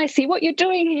 I see what you're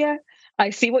doing here.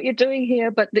 I see what you're doing here.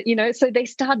 But, so they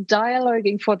start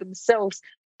dialoguing for themselves.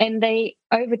 And they,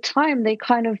 over time,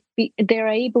 they're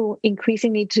able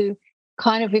increasingly to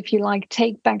kind of, if you like,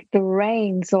 take back the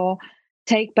reins or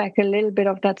take back a little bit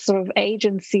of that sort of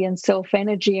agency and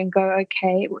self-energy and go,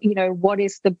 okay, what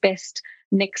is the best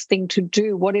next thing to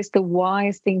do? What is the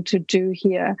wise thing to do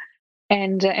here?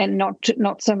 And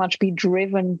not so much be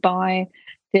driven by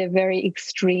their very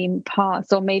extreme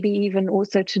parts, or maybe even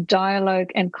also to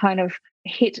dialogue and kind of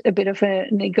hit a bit of a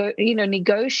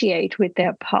negotiate with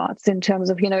their parts in terms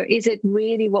of, is it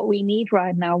really what we need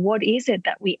right now? What is it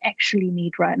that we actually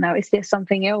need right now? Is there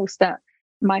something else that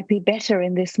might be better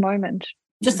in this moment?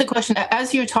 Just a question.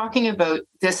 As you're talking about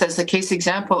this as a case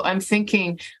example, I'm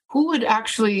thinking, who would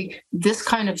actually this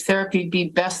kind of therapy be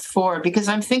best for? Because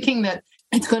I'm thinking that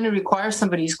it's going to require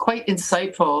somebody who's quite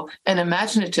insightful and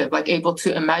imaginative, like able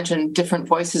to imagine different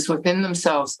voices within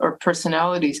themselves or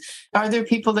personalities. Are there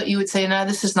people that you would say,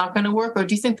 this is not going to work? Or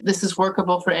do you think this is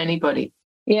workable for anybody?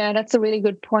 Yeah, that's a really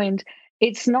good point.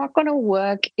 It's not going to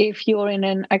work if you're in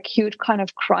an acute kind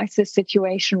of crisis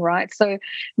situation, right? So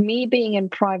me being in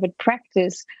private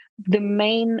practice, the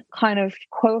main kind of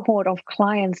cohort of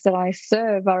clients that I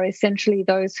serve are essentially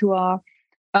those who are,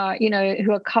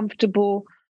 who are comfortable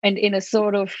and in a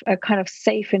sort of a kind of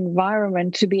safe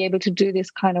environment to be able to do this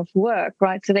kind of work,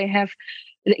 right? So they have,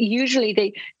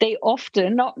 usually they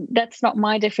often, that's not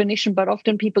my definition, but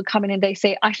often people come in and they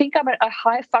say, I think I'm a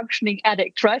high functioning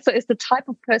addict, right? So it's the type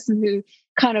of person who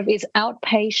kind of is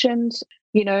outpatient.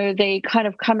 They kind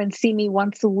of come and see me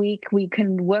once a week. We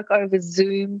can work over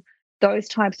Zoom. Those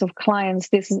types of clients,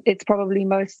 it's probably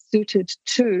most suited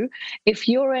to. If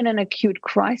you're in an acute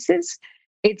crisis,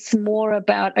 it's more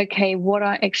about, okay,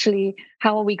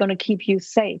 how are we going to keep you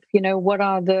safe? What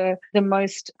are the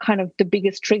most kind of the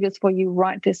biggest triggers for you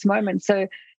right this moment? So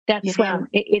that's when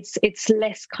it's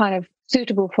less kind of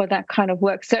suitable for that kind of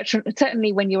work.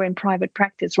 Certainly when you're in private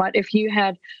practice, right? If you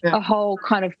had a whole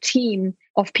kind of team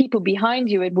of people behind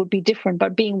you, it would be different.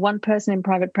 But being one person in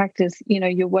private practice,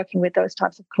 you're working with those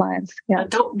types of clients. Yeah.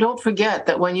 Don't forget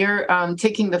that when you're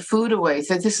taking the food away,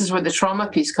 so this is where the trauma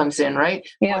piece comes in, right?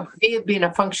 Yeah. Being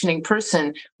a functioning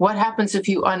person, what happens if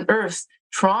you unearth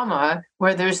trauma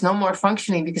where there's no more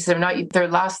functioning because their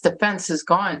last defense is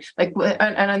gone? Like,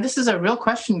 and this is a real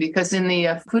question, because in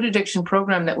the food addiction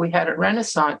program that we had at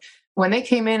Renaissance, when they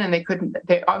came in and they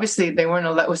weren't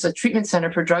allowed, it was a treatment center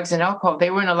for drugs and alcohol.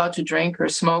 They weren't allowed to drink or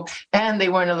smoke, and they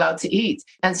weren't allowed to eat.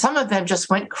 And some of them just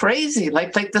went crazy.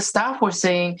 Like the staff were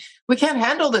saying, we can't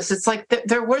handle this. It's like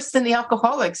they're worse than the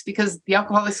alcoholics, because the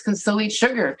alcoholics can still eat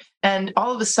sugar. And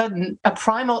all of a sudden, a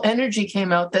primal energy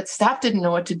came out that staff didn't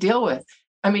know what to deal with.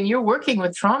 I mean, you're working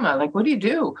with trauma. Like, what do you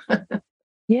do?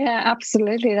 Yeah,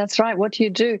 absolutely. That's right. What do you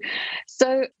do?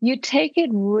 So you take it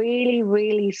really,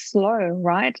 really slow,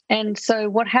 right? And so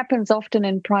what happens often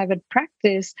in private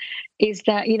practice is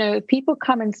that, if people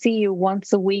come and see you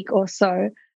once a week or so,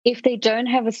 if they don't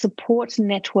have a support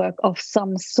network of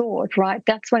some sort, right,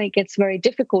 that's when it gets very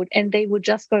difficult, and they would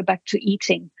just go back to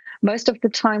eating. Most of the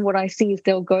time, what I see is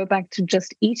they'll go back to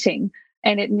just eating,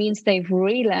 and it means they've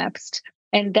relapsed.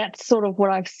 And that's sort of what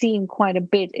I've seen quite a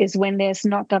bit, is when there's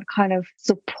not that kind of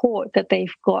support that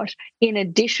they've got in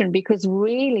addition, because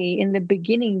really in the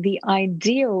beginning, the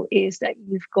ideal is that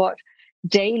you've got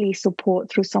daily support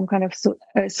through some kind of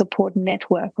support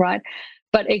network, right?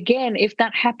 But again, if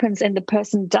that happens and the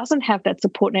person doesn't have that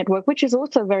support network, which is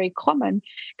also very common,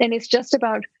 then it's just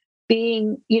about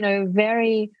being,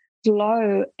 very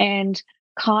slow and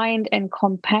kind and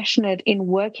compassionate in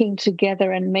working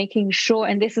together and making sure,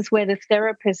 and this is where the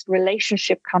therapist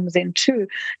relationship comes in too,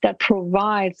 that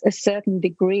provides a certain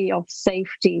degree of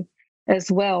safety as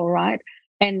well, right?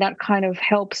 And that kind of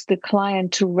helps the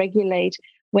client to regulate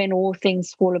when all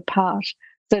things fall apart.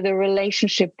 So the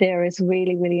relationship there is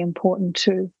really, really important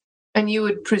too. And you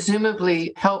would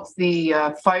presumably help the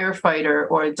firefighter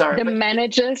or the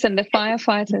managers and the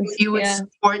firefighters. You would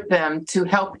support them to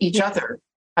help each other,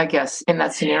 I guess, in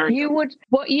that scenario.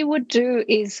 What you would do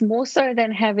is, more so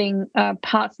than having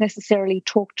parts necessarily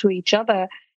talk to each other,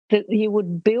 that you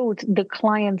would build the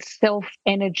client's self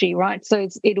energy, right? So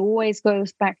it always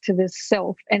goes back to the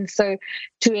self. And so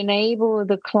to enable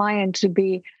the client to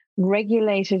be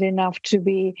regulated enough, to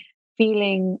be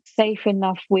feeling safe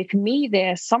enough with me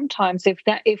there, sometimes if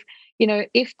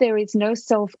there is no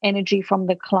self energy from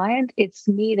the client, it's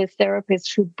me, the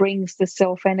therapist, who brings the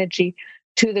self energy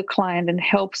to the client and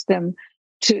helps them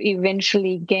to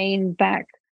eventually gain back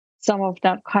some of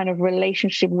that kind of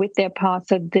relationship with their parts,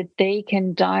 so that they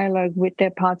can dialogue with their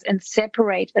parts and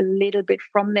separate a little bit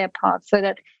from their parts. So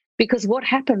that, because what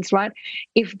happens, right,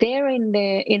 if they're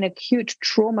in acute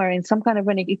trauma, in some kind of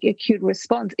an acute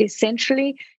response,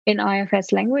 essentially in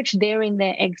IFS language, they're in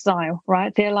their exile,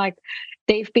 right? They're like,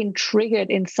 they've been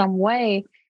triggered in some way,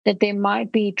 that they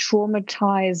might be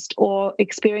traumatized or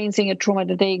experiencing a trauma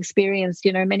that they experienced,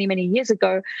 many, many years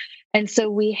ago. And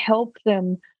so we help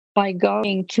them by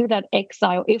going to that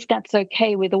exile, if that's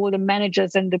okay with all the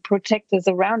managers and the protectors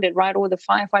around it, right, or the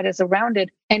firefighters around it.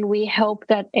 And we help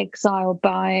that exile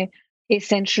by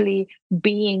essentially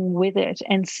being with it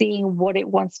and seeing what it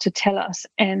wants to tell us.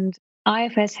 And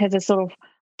IFS has a sort of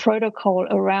protocol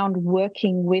around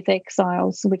working with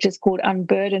exiles, which is called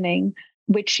unburdening,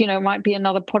 which, might be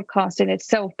another podcast in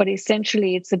itself. But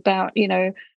essentially it's about,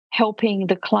 helping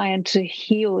the client to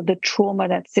heal the trauma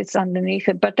that sits underneath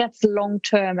it. But that's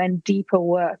long-term and deeper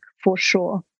work for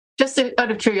sure. Just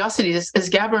out of curiosity, is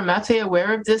Gabor Mate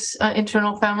aware of this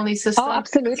internal family system? Oh,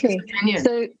 absolutely.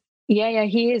 So, yeah,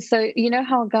 he is. So,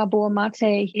 how Gabor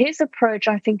Mate, his approach,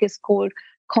 I think, is called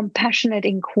compassionate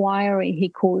inquiry, he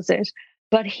calls it.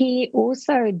 But he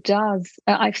also does,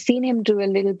 I've seen him do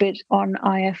a little bit on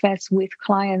IFS with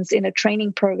clients in a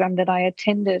training program that I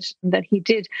attended that he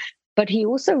did. But he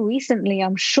also recently,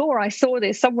 I'm sure I saw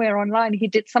this somewhere online, he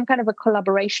did some kind of a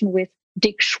collaboration with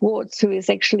Dick Schwartz, who is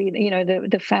actually,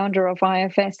 the founder of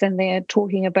IFS, and they're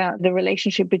talking about the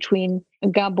relationship between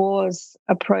Gabor's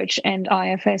approach and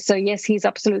IFS. So yes, he's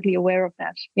absolutely aware of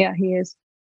that. Yeah, he is.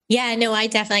 Yeah, no, I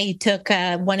definitely took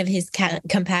one of his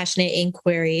compassionate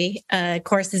inquiry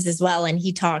courses as well. And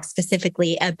he talks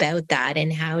specifically about that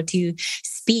and how to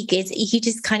speak. He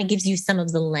just kind of gives you some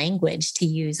of the language to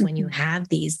use when you have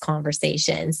these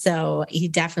conversations. So he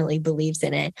definitely believes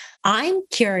in it. I'm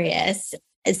curious,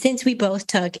 since we both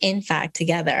took InFact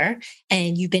together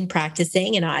and you've been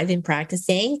practicing and I've been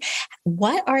practicing,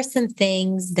 what are some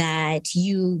things that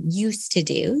you used to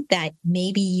do that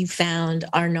maybe you found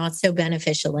are not so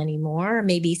beneficial anymore? Or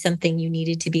maybe something you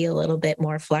needed to be a little bit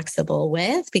more flexible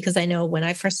with? Because I know when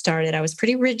I first started, I was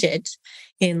pretty rigid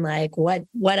in like what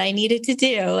I needed to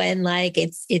do. And like,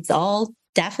 it's all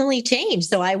definitely changed.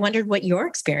 So I wondered what your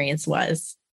experience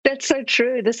was. That's so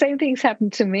true. The same things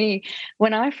happened to me.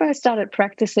 When I first started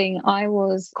practicing, I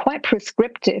was quite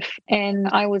prescriptive and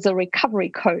I was a recovery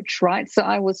coach, right? So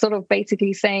I was sort of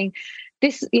basically saying,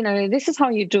 this is how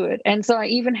you do it. And so I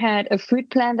even had a food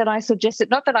plan that I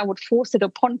suggested, not that I would force it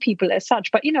upon people as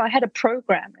such, but, I had a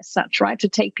program as such, right, to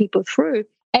take people through.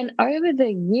 And over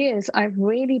the years, I've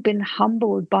really been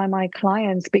humbled by my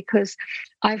clients because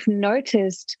I've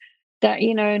noticed that,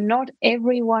 not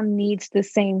everyone needs the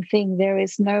same thing. There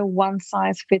is no one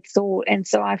size fits all. And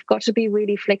so I've got to be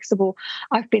really flexible.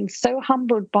 I've been so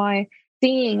humbled by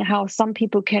seeing how some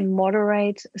people can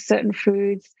moderate certain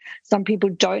foods. Some people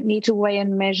don't need to weigh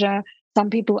and measure. Some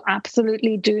people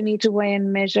absolutely do need to weigh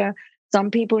and measure.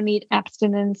 Some people need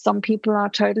abstinence. Some people are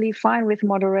totally fine with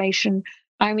moderation.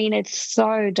 I mean, it's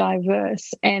so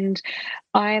diverse, and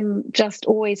I'm just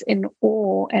always in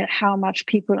awe at how much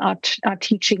people are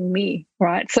teaching me,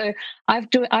 right? So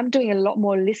I'm doing a lot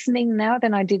more listening now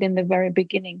than I did in the very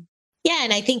beginning. Yeah.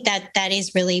 And I think that that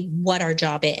is really what our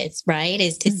job is, right?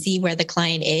 Is to see where the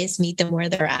client is, meet them where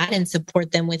they're at, and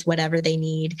support them with whatever they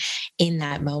need in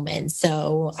that moment.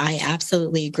 So I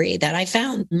absolutely agree that I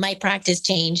found my practice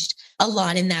changed a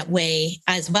lot in that way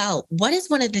as well. What is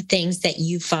one of the things that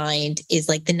you find is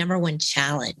like the number one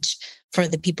challenge for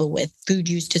the people with food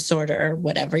use disorder,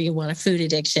 whatever you want, a food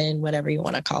addiction, whatever you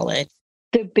want to call it?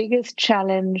 The biggest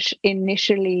challenge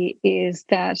initially is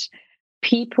that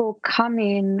people come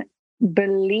in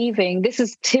believing this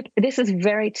is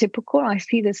very typical. I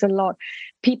see this a lot.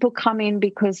 People come in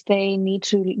because they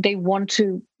want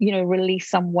to, release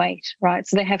some weight, right?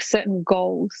 So they have certain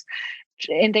goals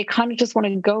and they kind of just want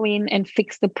to go in and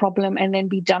fix the problem and then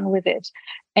be done with it.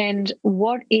 And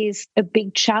what is a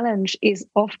big challenge is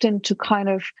often to kind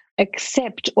of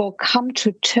accept or come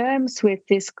to terms with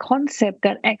this concept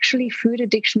that actually food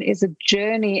addiction is a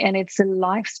journey and it's a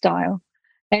lifestyle.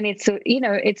 And it's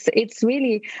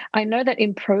really, I know that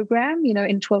in program,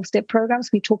 in 12-step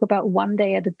programs, we talk about one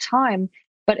day at a time,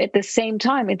 but at the same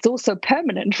time, it's also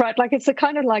permanent, right? Like it's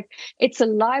a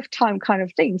lifetime kind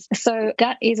of thing. So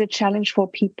that is a challenge for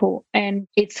people. And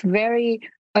it's very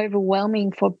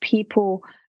overwhelming for people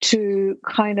to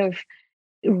kind of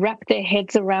wrap their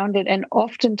heads around it. And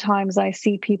oftentimes I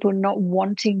see people not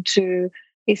wanting to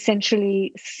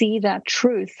essentially see that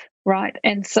truth, right?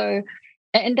 And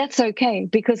that's okay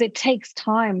because it takes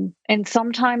time. And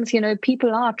sometimes,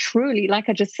 people are truly, like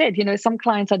I just said, some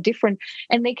clients are different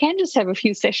and they can just have a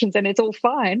few sessions and it's all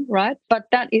fine, right? But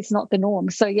that is not the norm.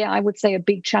 So yeah, I would say a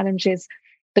big challenge is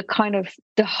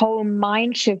the whole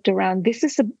mind shift around this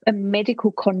is a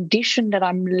medical condition that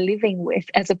I'm living with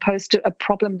as opposed to a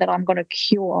problem that I'm going to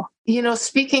cure.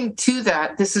 Speaking to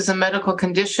that, this is a medical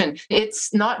condition.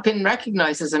 It's not been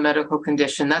recognized as a medical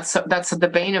condition. That's the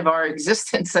bane of our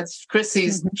existence. That's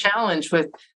Chrissy's challenge with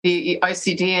the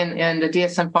ICD and the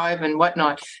DSM-5 and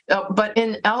whatnot. But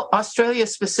in Australia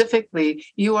specifically,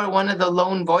 you are one of the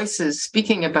lone voices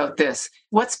speaking about this.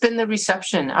 What's been the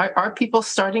reception? Are people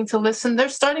starting to listen? They're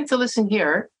starting to listen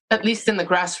here, at least in the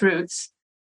grassroots.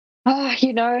 Oh,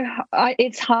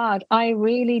 it's hard. I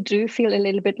really do feel a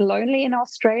little bit lonely in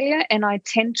Australia, and I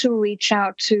tend to reach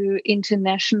out to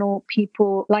international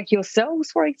people like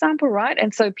yourselves, for example, right?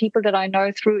 And so people that I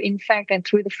know through INFACT and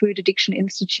through the Food Addiction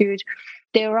Institute,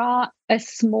 there are a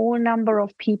small number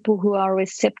of people who are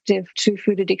receptive to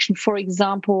food addiction. For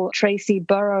example, Tracy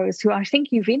Burrows, who I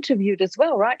think you've interviewed as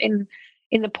well, right? In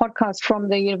the podcast from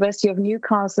the University of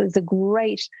Newcastle, is a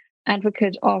great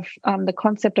advocate of the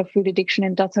concept of food addiction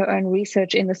and does her own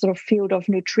research in the sort of field of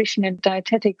nutrition and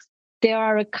dietetics. There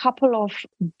are a couple of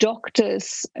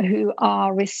doctors who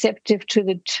are receptive to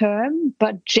the term,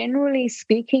 but generally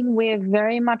speaking, we're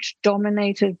very much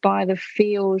dominated by the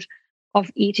field of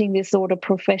eating disorder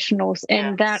professionals.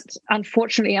 And that,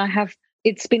 unfortunately,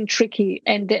 it's been tricky.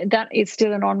 And that is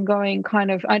still an ongoing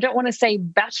kind of, I don't want to say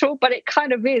battle, but it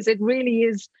kind of is. It really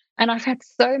is. And I've had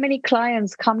so many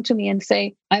clients come to me and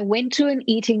say, I went to an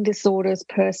eating disorders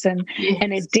person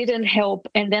and it didn't help.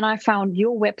 And then I found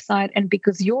your website. And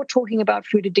because you're talking about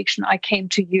food addiction, I came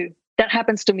to you. That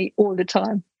happens to me all the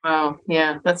time. Wow.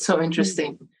 Yeah, that's so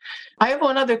interesting. I have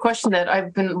one other question that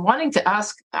I've been wanting to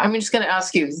ask. I'm just going to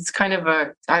ask you. It's kind of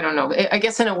I don't know. I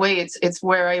guess in a way, it's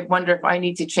where I wonder if I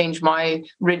need to change my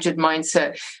rigid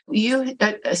mindset. You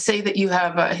say that you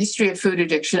have a history of food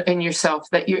addiction in yourself,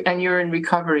 you're in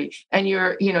recovery, and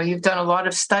you've done a lot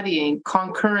of studying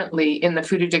concurrently in the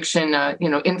food addiction,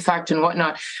 INFACT and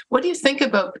whatnot. What do you think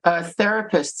about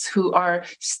therapists who are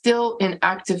still in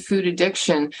active food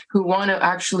addiction who want to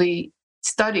actually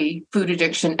study food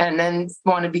addiction and then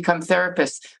want to become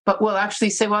therapists, but will actually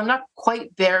say, well, I'm not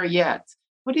quite there yet?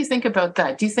 What do you think about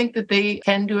that? Do you think that they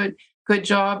can do a good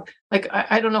job? Like,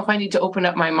 I don't know if I need to open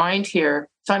up my mind here.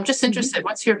 So I'm just interested.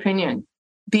 What's your opinion,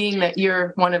 being that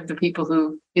you're one of the people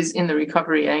who is in the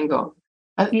recovery angle?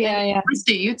 Yeah.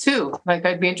 Christy, you too. Like,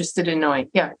 I'd be interested in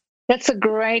knowing. Yeah. That's a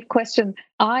great question.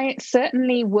 I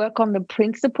certainly work on the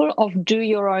principle of do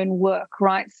your own work,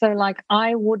 right? So like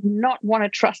I would not want to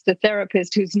trust a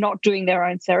therapist who's not doing their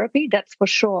own therapy, that's for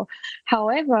sure.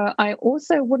 However, I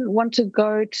also wouldn't want to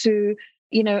go to,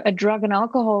 a drug and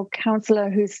alcohol counselor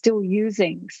who's still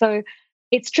using. So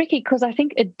it's tricky because I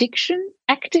think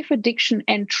active addiction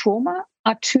and trauma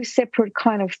are two separate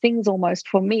kind of things almost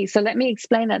for me. So let me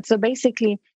explain that. So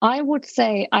basically, I would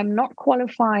say I'm not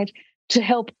qualified to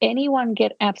help anyone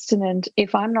get abstinent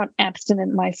if I'm not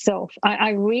abstinent myself.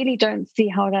 I really don't see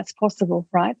how that's possible,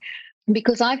 right?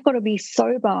 Because I've got to be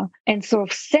sober and sort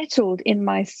of settled in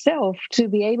myself to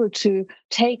be able to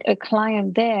take a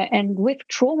client there. And with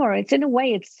trauma, it's in a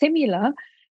way, it's similar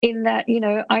in that,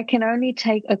 I can only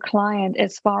take a client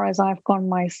as far as I've gone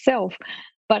myself.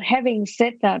 But having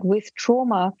said that, with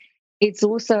trauma, it's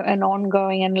also an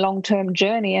ongoing and long-term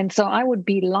journey. And so I would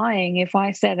be lying if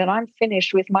I said that I'm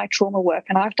finished with my trauma work.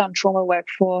 And I've done trauma work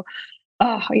for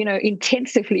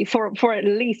intensively for at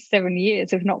least 7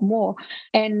 years, if not more.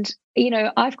 And,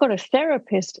 I've got a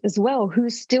therapist as well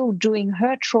who's still doing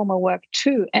her trauma work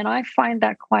too. And I find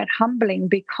that quite humbling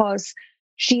because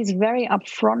she's very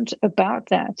upfront about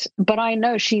that. But I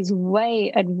know she's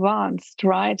way advanced,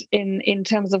 right, in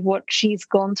terms of what she's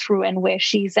gone through and where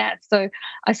she's at. So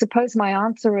I suppose my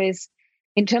answer is,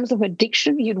 in terms of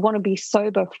addiction, you'd want to be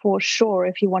sober for sure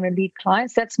if you want to lead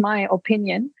clients. That's my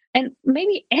opinion. And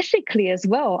maybe ethically as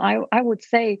well. I would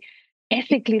say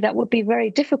ethically that would be very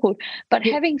difficult. But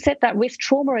having said that, with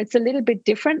trauma, it's a little bit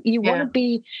different. You want to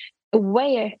be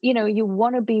way, you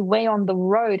want to be way on the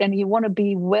road, and you want to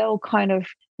be well kind of,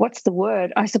 what's the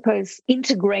word? I suppose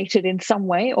integrated in some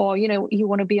way, or, you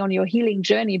want to be on your healing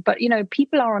journey. But,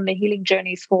 people are on their healing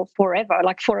journeys for forever,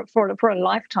 like for a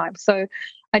lifetime. So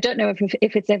I don't know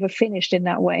if it's ever finished in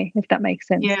that way, if that makes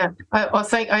sense. Yeah,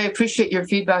 I appreciate your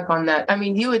feedback on that. I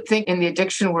mean, you would think in the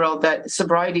addiction world that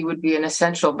sobriety would be an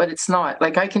essential, but it's not.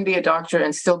 Like, I can be a doctor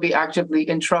and still be actively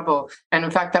in trouble. And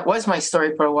in fact, that was my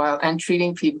story for a while, and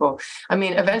treating people. I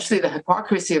mean, eventually the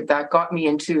hypocrisy of that got me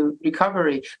into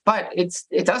recovery, but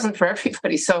it doesn't for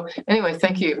everybody. So anyway,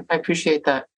 thank you. I appreciate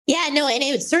that. Yeah, no, and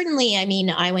it certainly, I mean,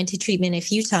 I went to treatment a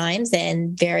few times,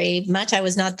 and very much I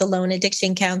was not the lone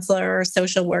addiction counselor or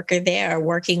social worker there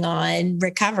working on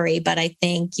recovery. But I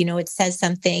think, it says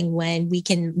something when we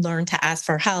can learn to ask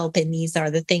for help. And these are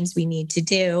the things we need to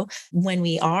do when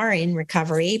we are in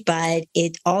recovery. But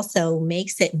it also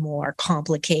makes it more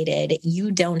complicated.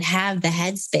 You don't have the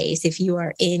headspace if you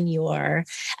are in your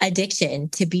addiction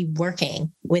to be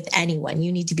working with anyone.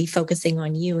 You need to be focusing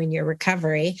on you and your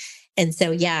recovery. And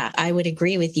so, yeah, I would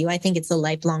agree with you. I think it's a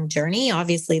lifelong journey.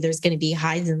 Obviously, there's going to be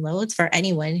highs and lows for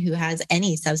anyone who has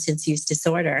any substance use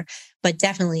disorder, but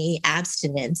definitely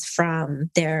abstinence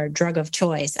from their drug of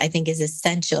choice, I think, is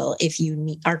essential if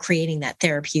you are creating that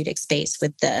therapeutic space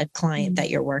with the client that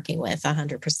you're working with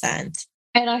 100%.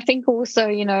 And I think also,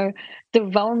 the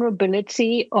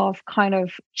vulnerability of kind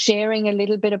of sharing a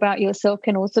little bit about yourself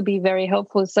can also be very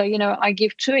helpful. So, I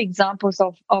give 2 examples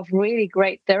of really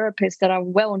great therapists that are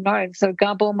well known. So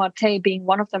Gabor Mate being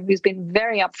one of them, who's been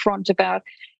very upfront about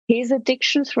his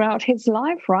addiction throughout his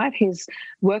life, right? His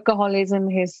workaholism,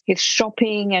 his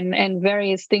shopping and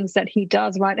various things that he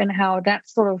does, right? And how that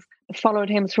sort of followed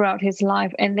him throughout his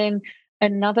life. And then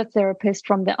another therapist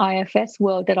from the IFS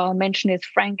world that I'll mention is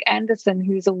Frank Anderson,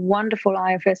 who's a wonderful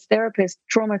IFS therapist,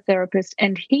 trauma therapist.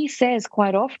 And he says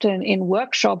quite often in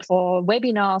workshops or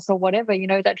webinars or whatever,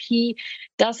 that he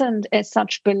doesn't as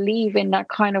such believe in that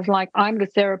kind of like, I'm the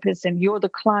therapist and you're the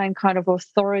client kind of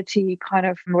authority kind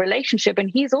of relationship. And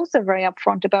he's also very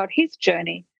upfront about his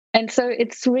journey. And so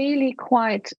it's really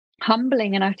quite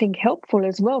humbling and I think helpful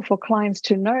as well for clients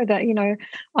to know that,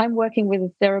 I'm working with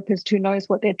a therapist who knows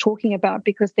what they're talking about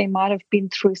because they might have been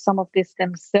through some of this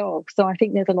themselves. So I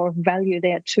think there's a lot of value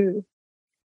there too.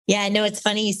 Yeah, no, it's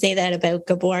funny you say that about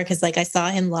Gabor because I saw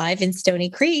him live in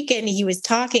Stony Creek and he was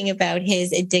talking about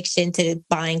his addiction to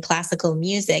buying classical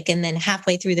music. And then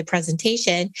halfway through the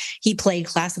presentation, he played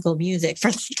classical music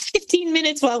for 15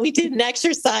 minutes while we did an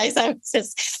exercise. I was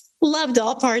just loved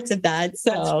all parts of that.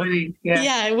 So that's funny.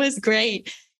 Yeah, it was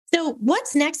great. So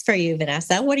what's next for you,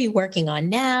 Vanessa? What are you working on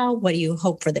now? What do you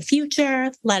hope for the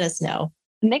future? Let us know.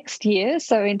 Next year,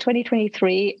 so in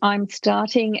 2023, I'm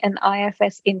starting an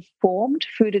IFS-informed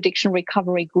food addiction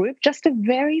recovery group, just a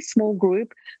very small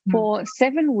group for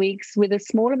 7 weeks with a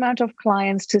small amount of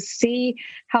clients to see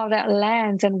how that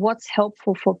lands and what's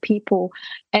helpful for people.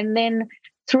 And then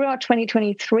throughout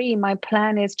 2023, my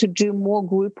plan is to do more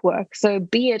group work. So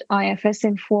be it IFS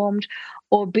informed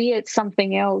or be it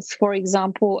something else. For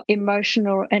example,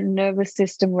 emotional and nervous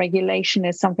system regulation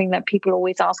is something that people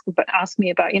always ask me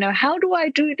about. How do I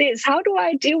do this? How do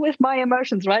I deal with my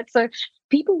emotions, right? So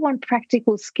people want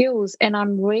practical skills, and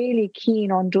I'm really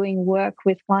keen on doing work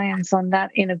with clients on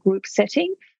that in a group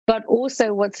setting. But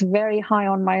also what's very high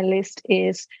on my list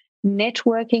is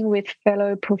networking with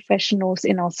fellow professionals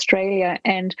in Australia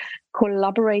and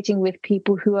collaborating with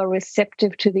people who are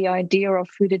receptive to the idea of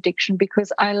food addiction,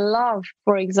 because I love,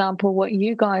 for example, what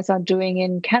you guys are doing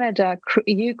in Canada,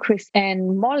 you, Chris,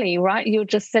 and Molly, right? You're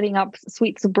just setting up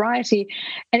Sweet Sobriety.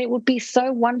 And it would be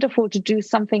so wonderful to do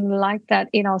something like that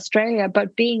in Australia,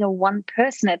 but being a one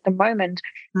person at the moment,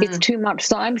 it's too much.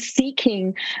 So I'm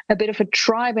seeking a bit of a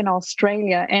tribe in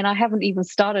Australia, and I haven't even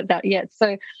started that yet.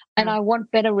 So, and I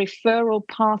want better referral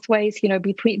pathways,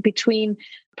 between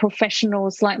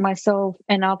professionals like myself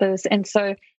and others. And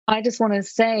so I just want to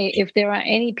say, if there are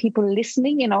any people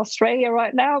listening in Australia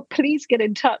right now, please get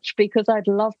in touch because I'd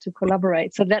love to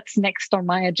collaborate. So that's next on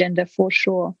my agenda for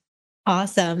sure.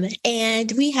 Awesome.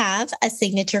 And we have a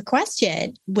signature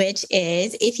question, which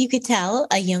is if you could tell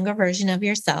a younger version of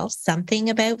yourself something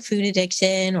about food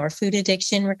addiction or food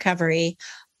addiction recovery,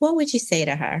 what would you say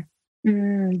to her?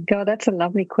 God, that's a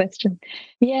lovely question.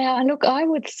 Yeah, look, I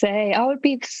would say I would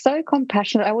be so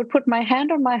compassionate. I would put my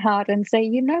hand on my heart and say,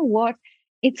 you know what?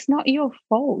 It's not your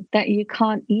fault that you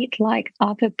can't eat like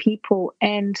other people.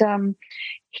 And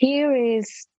here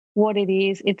is what it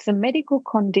is. It's a medical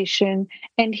condition,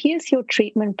 and here's your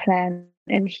treatment plan,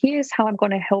 and here's how I'm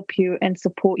going to help you and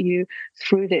support you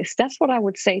through this. That's what I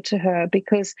would say to her,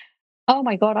 because oh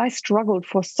my God, I struggled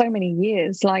for so many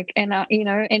years. And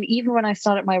even when I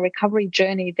started my recovery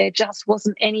journey, there just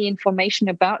wasn't any information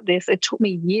about this. It took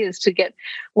me years to get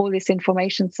all this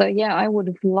information. So yeah, I would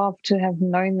have loved to have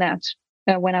known that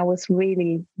when I was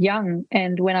really young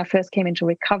and when I first came into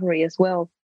recovery as well.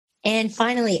 And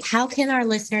finally, how can our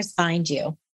listeners find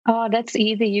you? Oh, that's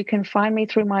easy. You can find me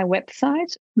through my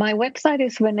website. My website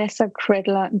is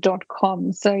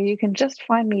vanessacredler.com. So you can just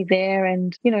find me there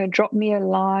and, drop me a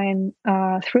line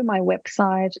through my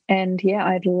website. And yeah,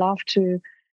 I'd love to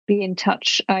be in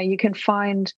touch. You can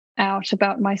find out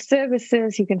about my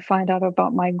services. You can find out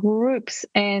about my groups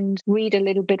and read a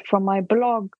little bit from my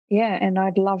blog. Yeah, and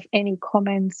I'd love any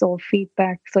comments or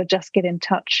feedback. So just get in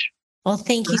touch. Well,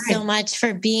 thank you so much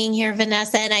for being here,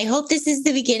 Vanessa. And I hope this is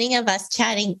the beginning of us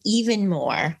chatting even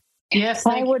more. Yes.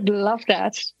 I would love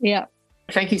that. Yeah.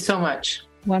 Thank you so much.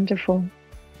 Wonderful.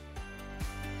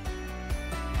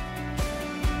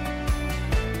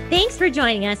 Thanks for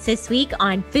joining us this week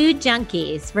on Food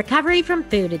Junkies, Recovery from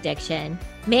Food Addiction.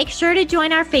 Make sure to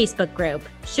join our Facebook group,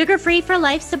 Sugar Free for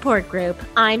Life support group,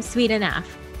 I'm Sweet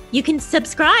Enough. You can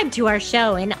subscribe to our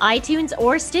show in iTunes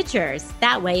or Stitchers.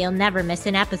 That way you'll never miss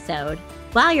an episode.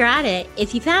 While you're at it,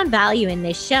 if you found value in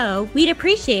this show, we'd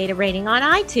appreciate a rating on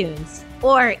iTunes.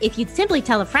 Or if you'd simply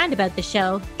tell a friend about the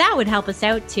show, that would help us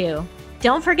out too.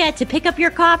 Don't forget to pick up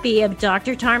your copy of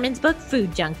Dr. Tarman's book,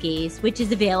 Food Junkies, which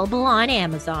is available on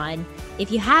Amazon.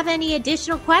 If you have any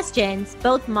additional questions,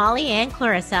 both Molly and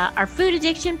Clarissa are food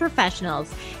addiction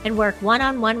professionals and work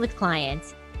one-on-one with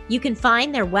clients. You can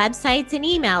find their websites and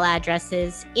email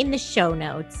addresses in the show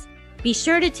notes. Be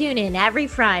sure to tune in every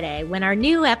Friday when our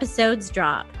new episodes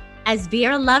drop. As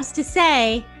Vera loves to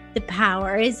say, the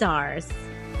power is ours.